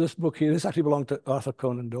this book here, this actually belonged to Arthur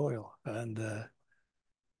Conan Doyle, and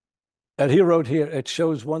he wrote here, it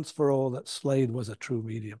shows once for all that Slade was a true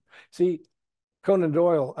medium. See, Conan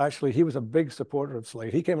Doyle, actually, he was a big supporter of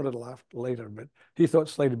Slade. He came a little later, but he thought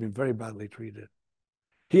Slade had been very badly treated.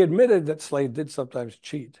 He admitted that Slade did sometimes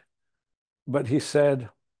cheat, but he said,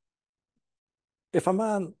 if a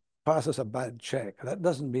man passes a bad check, that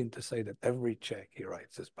doesn't mean to say that every check he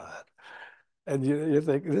writes is bad. And you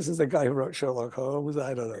think, this is the guy who wrote Sherlock Holmes?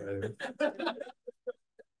 I don't know.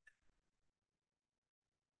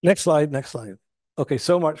 Next slide. Okay,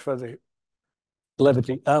 so much for the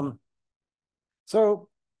levity. So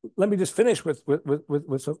let me just finish with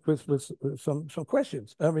some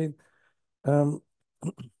questions. I mean,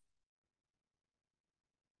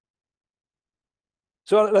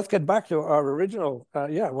 so let's get back to our original,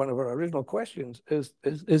 one of our original questions is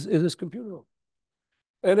this computable?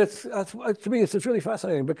 And to me, it's really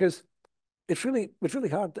fascinating because it's really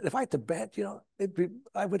hard. If I had to bet,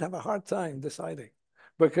 I would have a hard time deciding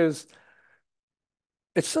because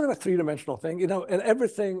it's sort of a 3-dimensional thing, and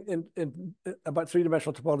everything about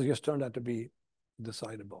 3-dimensional topology has turned out to be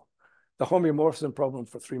decidable. The homeomorphism problem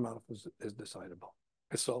for 3 manifolds is decidable.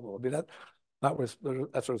 It's solvable. I mean,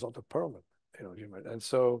 that's a result of Perlman, and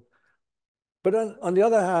so, but on the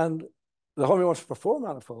other hand, the homeomorphism for 4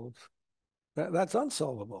 manifolds, that's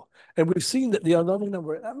unsolvable. And we've seen that the unknotting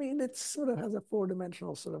number, I mean, it sort of has a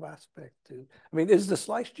 4-dimensional sort of aspect to, I mean, is the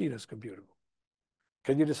slice genus computable?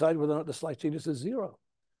 Can you decide whether or not the slice genus is 0?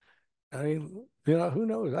 I mean, who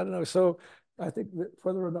knows? I don't know. So I think that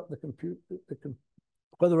whether or not the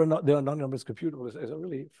unknotting number is computable is a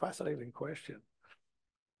really fascinating question.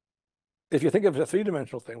 If you think of it as a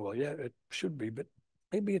 3-dimensional thing, well, yeah, it should be, but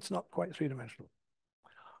maybe it's not quite 3-dimensional.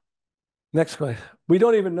 Next question. We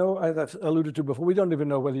don't even know, as I've alluded to before, we don't even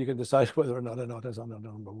know whether you can decide whether or not a knot is unknown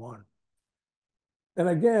number 1. And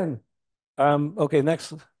again, okay,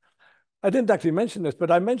 next. I didn't actually mention this,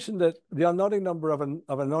 but I mentioned that the unknotting number of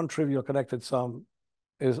a non-trivial connected sum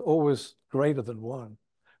is always greater than 1.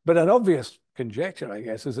 But an obvious conjecture, I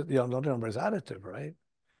guess, is that the unknotting number is additive, right?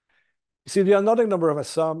 You see, the unknotting number of a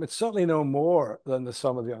sum, it's certainly no more than the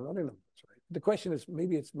sum of the unknotting numbers, right? The question is,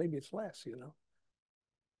 maybe it's less,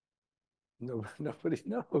 No, nobody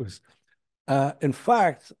knows. In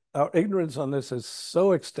fact, our ignorance on this is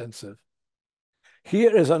so extensive.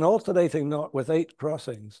 Here is an alternating knot with 8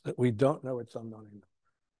 crossings that we don't know its unknotting number.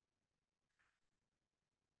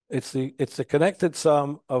 It's the connected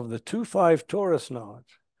sum of the 2-5 torus knot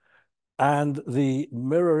and the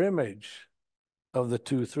mirror image of the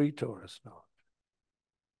 2-3 torus knot.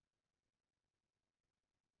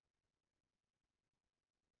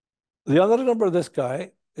 The unknotted number of this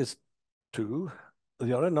guy is 2. The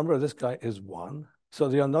unknotted number of this guy is 1. So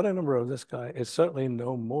the unknotted number of this guy is certainly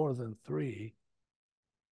no more than 3.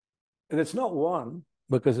 And it's not 1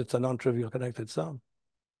 because it's a non-trivial connected sum.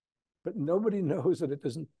 But nobody knows that it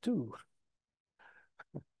isn't 2.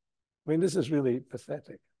 I mean, this is really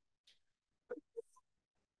pathetic.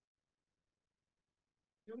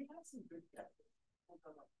 Do we have some good guesses?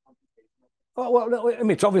 Oh, well, no, I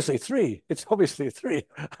mean, it's obviously 3. It's obviously 3.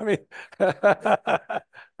 I mean,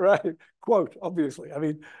 right, quote, obviously. I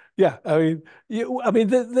mean, yeah, I mean,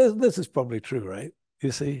 this is probably true, right?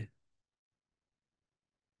 You see?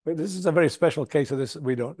 But this is a very special case of this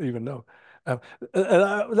we don't even know.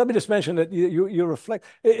 Let me just mention that you reflect,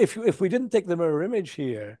 if we didn't take the mirror image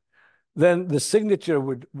here, then the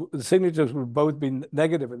signatures would both be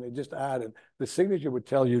negative and they just add, and the signature would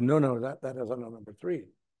tell you, no, that is unknown number 3.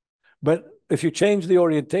 But if you change the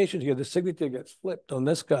orientation here, the signature gets flipped on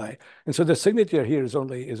this guy. And so the signature here is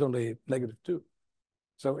only -2.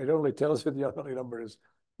 So it only tells you the unknown number is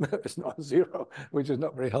not 0, which is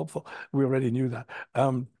not very helpful. We already knew that.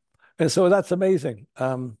 And so that's amazing.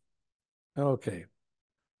 Okay,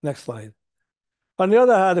 next slide. On the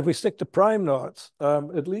other hand, if we stick to prime knots,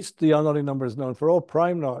 at least the unknown number is known for all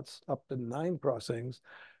prime knots up to 9 crossings.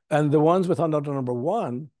 And the ones with unknown number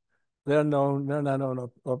 1, they're now known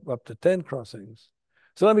up to 10 crossings.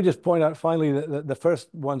 So let me just point out finally the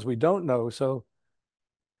first ones we don't know. So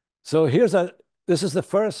this is the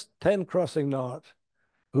first 10 crossing knot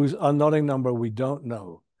whose unknotting number we don't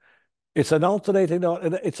know. It's an alternating knot,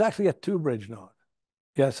 and it's actually a 2-bridge knot.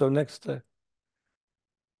 Yeah, so next.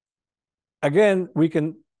 Again, we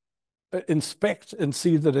can inspect and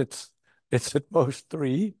see that it's at most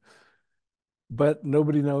 3. But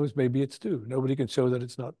nobody knows, maybe it's 2. Nobody can show that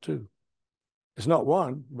it's not 2. It's not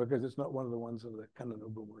 1 because it's not one of the ones of the kind of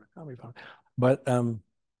Noble Murakami family. But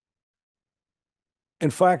in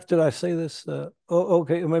fact, did I say this?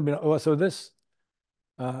 Okay, maybe not. Oh, so this,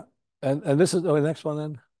 and this is the next one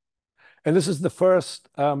then, and this is the first.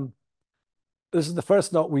 This is the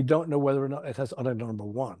first knot we don't know whether or not it has unknown number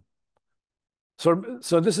 1.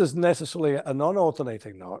 So this is necessarily a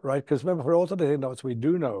non-alternating knot, right? Because remember, for alternating knots, we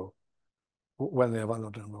do know when they have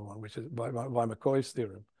unknown number 1, which is by McCoy's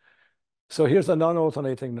theorem. So here's a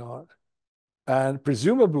non-alternating knot, and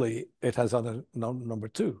presumably it has unknown number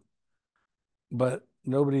 2, but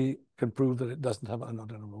nobody can prove that it doesn't have unknown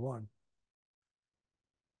number 1.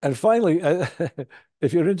 And finally,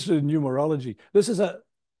 if you're interested in numerology, this is a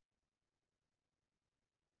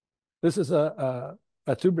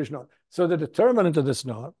 2-bridge knot. So the determinant of this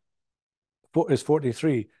knot is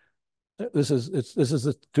 43. This is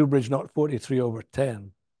the 2-bridge knot 43 over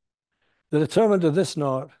 10. The determinant of this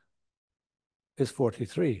knot is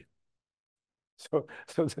 43. So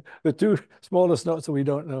the 2 smallest knots that we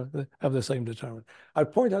don't know have the same determinant. I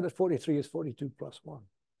point out that 43 is 42 plus 1.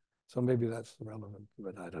 So maybe that's relevant,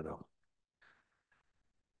 but I don't know.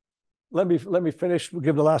 Let me finish, we'll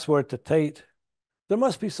give the last word to Tait. There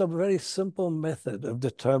must be some very simple method of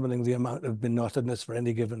determining the amount of monotonous for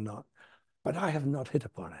any given knot, but I have not hit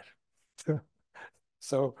upon it.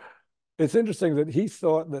 So it's interesting that he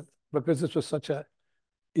thought that because this was such a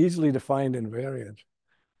easily defined invariant,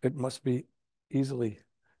 it must be easily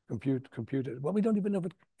computed. Well, we don't even know if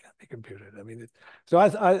it can be computed. I mean, so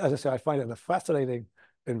as I say, I find it a fascinating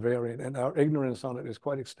invariant, and our ignorance on it is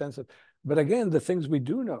quite extensive. But again, the things we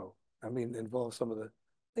do know, I mean, involve some of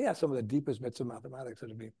the deepest bits of mathematics that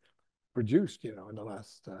have been produced, in the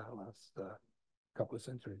last couple of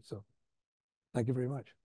centuries. So thank you very much.